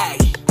 Ay.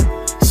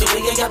 So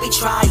nigga, y'all be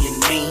trying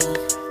me.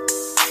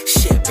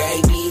 Shit,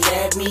 baby,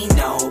 let me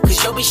know.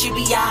 Cause your bitch, she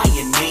be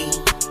eyeing me.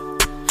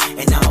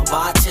 And I'm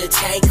about to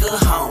take her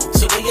home.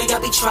 So nigga,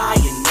 y'all be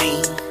trying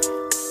me.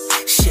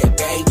 Shit,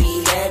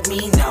 baby, let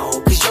me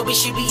know. Cause your bitch,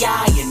 she be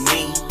eyeing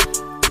me.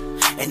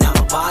 And I'm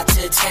about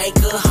to take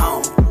her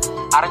home.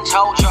 I done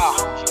told y'all,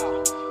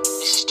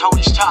 this is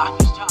Tony's Talk.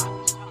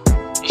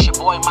 It's your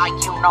boy Mike,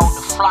 you know,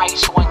 the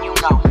flyest one you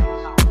know.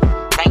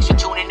 Thanks for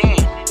tuning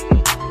in.